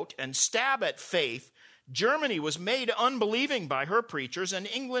doubt and stab at faith. Germany was made unbelieving by her preachers, and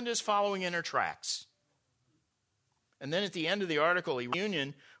England is following in her tracks." And then at the end of the article, he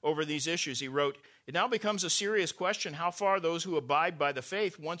union over these issues. He wrote, "It now becomes a serious question how far those who abide by the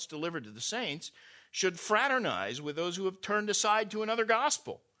faith once delivered to the saints should fraternize with those who have turned aside to another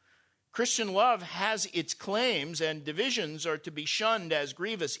gospel. Christian love has its claims, and divisions are to be shunned as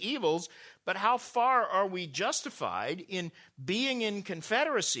grievous evils, but how far are we justified in being in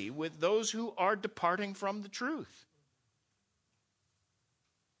confederacy with those who are departing from the truth?"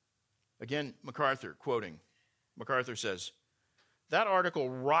 Again, MacArthur, quoting, MacArthur says, "That article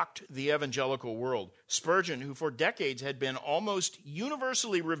rocked the evangelical world. Spurgeon, who for decades had been almost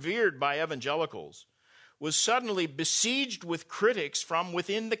universally revered by evangelicals, was suddenly besieged with critics from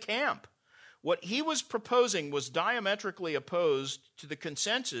within the camp. What he was proposing was diametrically opposed to the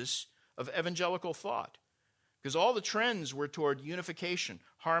consensus of evangelical thought, because all the trends were toward unification,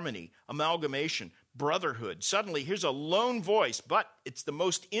 harmony, amalgamation, brotherhood. Suddenly, here's a lone voice, but it's the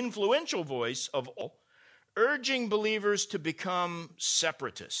most influential voice of all, urging believers to become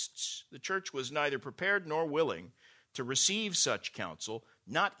separatists. The church was neither prepared nor willing to receive such counsel,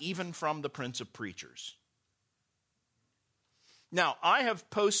 not even from the Prince of Preachers." Now, I have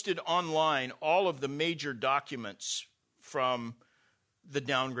posted online all of the major documents from the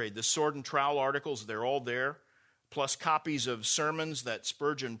downgrade, the sword and trowel articles, they're all there, plus copies of sermons that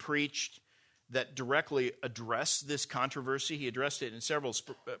Spurgeon preached that directly address this controversy. He addressed it in several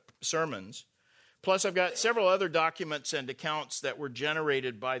sermons. Plus, I've got several other documents and accounts that were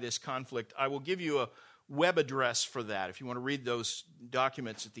generated by this conflict. I will give you a web address for that if you want to read those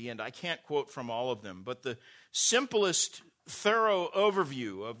documents at the end. I can't quote from all of them, but the simplest, thorough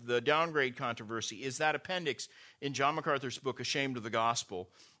overview of the downgrade controversy is that appendix in John MacArthur's book, Ashamed of the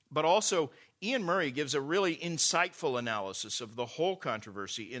Gospel. But also, Ian Murray gives a really insightful analysis of the whole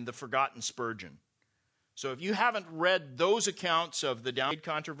controversy in The Forgotten Spurgeon. So if you haven't read those accounts of the downgrade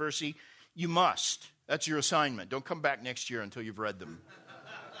controversy, you must. That's your assignment. Don't come back next year until you've read them.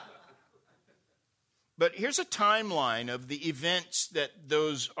 But here's a timeline of the events that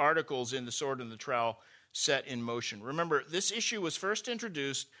those articles in The Sword and the Trowel set in motion. Remember, this issue was first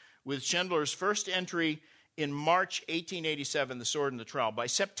introduced with Schindler's first entry in March 1887, The Sword and the Trowel. By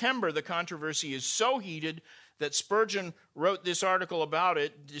September, the controversy is so heated that Spurgeon wrote this article about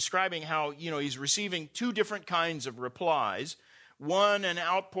it, describing how, he's receiving two different kinds of replies. One, an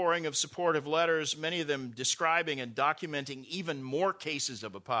outpouring of supportive letters, many of them describing and documenting even more cases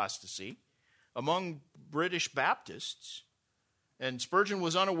of apostasy among British Baptists. And Spurgeon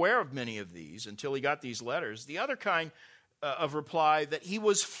was unaware of many of these until he got these letters. The other kind of reply that he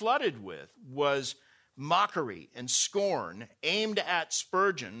was flooded with was mockery and scorn aimed at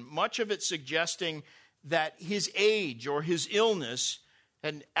Spurgeon, much of it suggesting that his age or his illness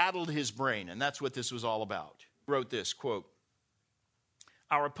had addled his brain, and that's what this was all about. He wrote this, quote,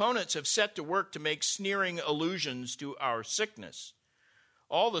 "Our opponents have set to work to make sneering allusions to our sickness.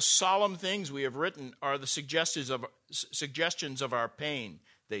 All the solemn things we have written are the suggestions of our pain,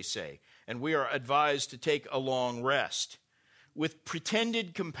 they say, and we are advised to take a long rest. With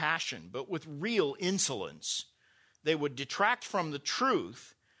pretended compassion, but with real insolence, they would detract from the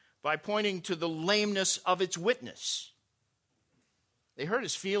truth by pointing to the lameness of its witness." They hurt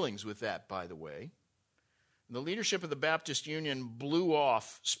his feelings with that, by the way. The leadership of the Baptist Union blew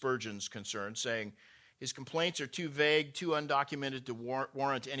off Spurgeon's concern, saying his complaints are too vague, too undocumented to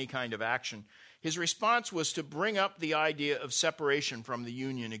warrant any kind of action. His response was to bring up the idea of separation from the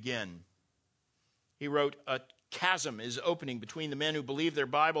Union again. He wrote, "A chasm is opening between the men who believe their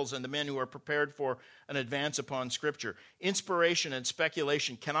Bibles and the men who are prepared for an advance upon Scripture. Inspiration and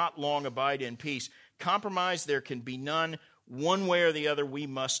speculation cannot long abide in peace. Compromise there can be none. One way or the other, we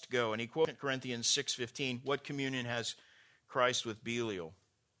must go. And he quotes Corinthians 6:15, what communion has Christ with Belial?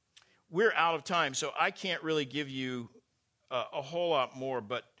 We're out of time, so I can't really give you a whole lot more,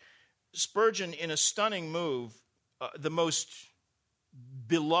 but Spurgeon, in a stunning move, the most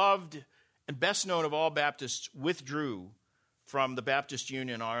beloved and best known of all Baptists, withdrew from the Baptist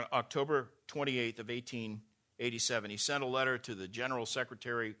Union on October 28th of 1887. He sent a letter to the General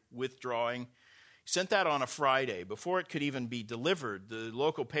Secretary withdrawing. He sent that on a Friday. Before it could even be delivered, the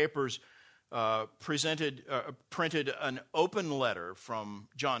local papers printed an open letter from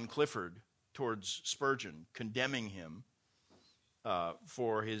John Clifford towards Spurgeon, condemning him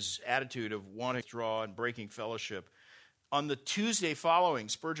for his attitude of wanting to withdraw and breaking fellowship. On the Tuesday following,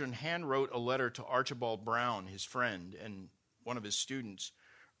 Spurgeon handwrote a letter to Archibald Brown, his friend and one of his students,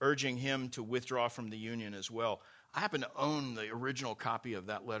 urging him to withdraw from the Union as well. I happen to own the original copy of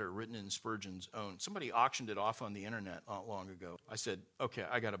that letter written in Spurgeon's own. Somebody auctioned it off on the internet not long ago. I said, okay,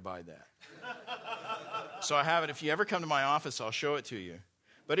 I got to buy that. So I have it. If you ever come to my office, I'll show it to you.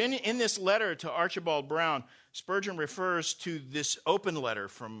 But in this letter to Archibald Brown, Spurgeon refers to this open letter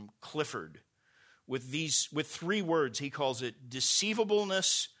from Clifford with three words. He calls it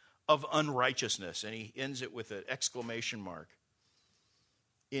deceivableness of unrighteousness, and he ends it with an exclamation mark.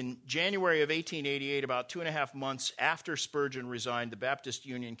 In January of 1888, about 2.5 months after Spurgeon resigned, the Baptist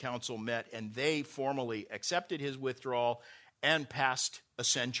Union Council met, and they formally accepted his withdrawal and passed a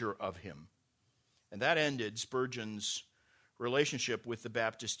censure of him. And that ended Spurgeon's relationship with the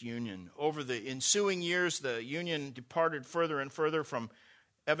Baptist Union. Over the ensuing years, the Union departed further and further from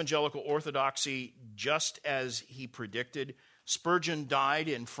evangelical orthodoxy, just as he predicted. Spurgeon died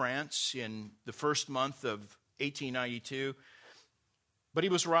in France in the first month of 1892. But he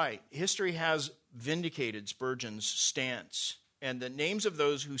was right. History has vindicated Spurgeon's stance. And the names of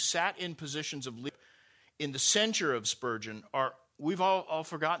those who sat in positions of leadership in the censure of Spurgeon we've all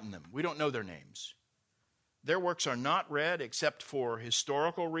forgotten them. We don't know their names. Their works are not read except for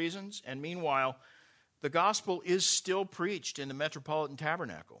historical reasons. And meanwhile, the gospel is still preached in the Metropolitan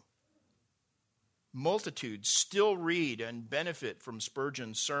Tabernacle. Multitudes still read and benefit from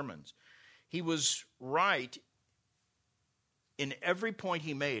Spurgeon's sermons. He was right in every point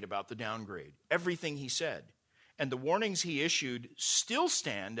he made about the downgrade, everything he said. And the warnings he issued still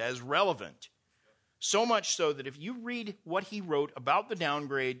stand as relevant. So much so that if you read what he wrote about the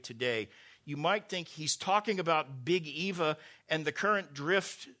downgrade today, you might think he's talking about Big Eva and the current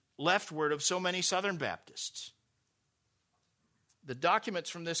drift leftward of so many Southern Baptists. The documents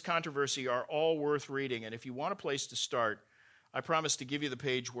from this controversy are all worth reading, and if you want a place to start, I promise to give you the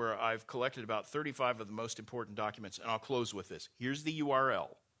page where I've collected about 35 of the most important documents, and I'll close with this. Here's the URL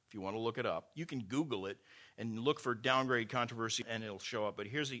if you want to look it up. You can Google it and look for downgrade controversy, and it'll show up. But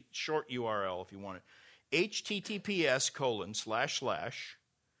here's the short URL if you want it.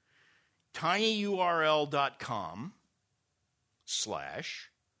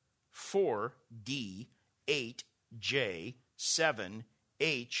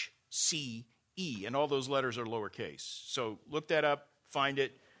 And all those letters are lowercase. So look that up, find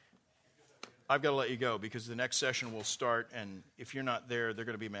it. I've got to let you go because the next session will start, and if you're not there, they're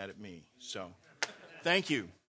going to be mad at me. So thank you.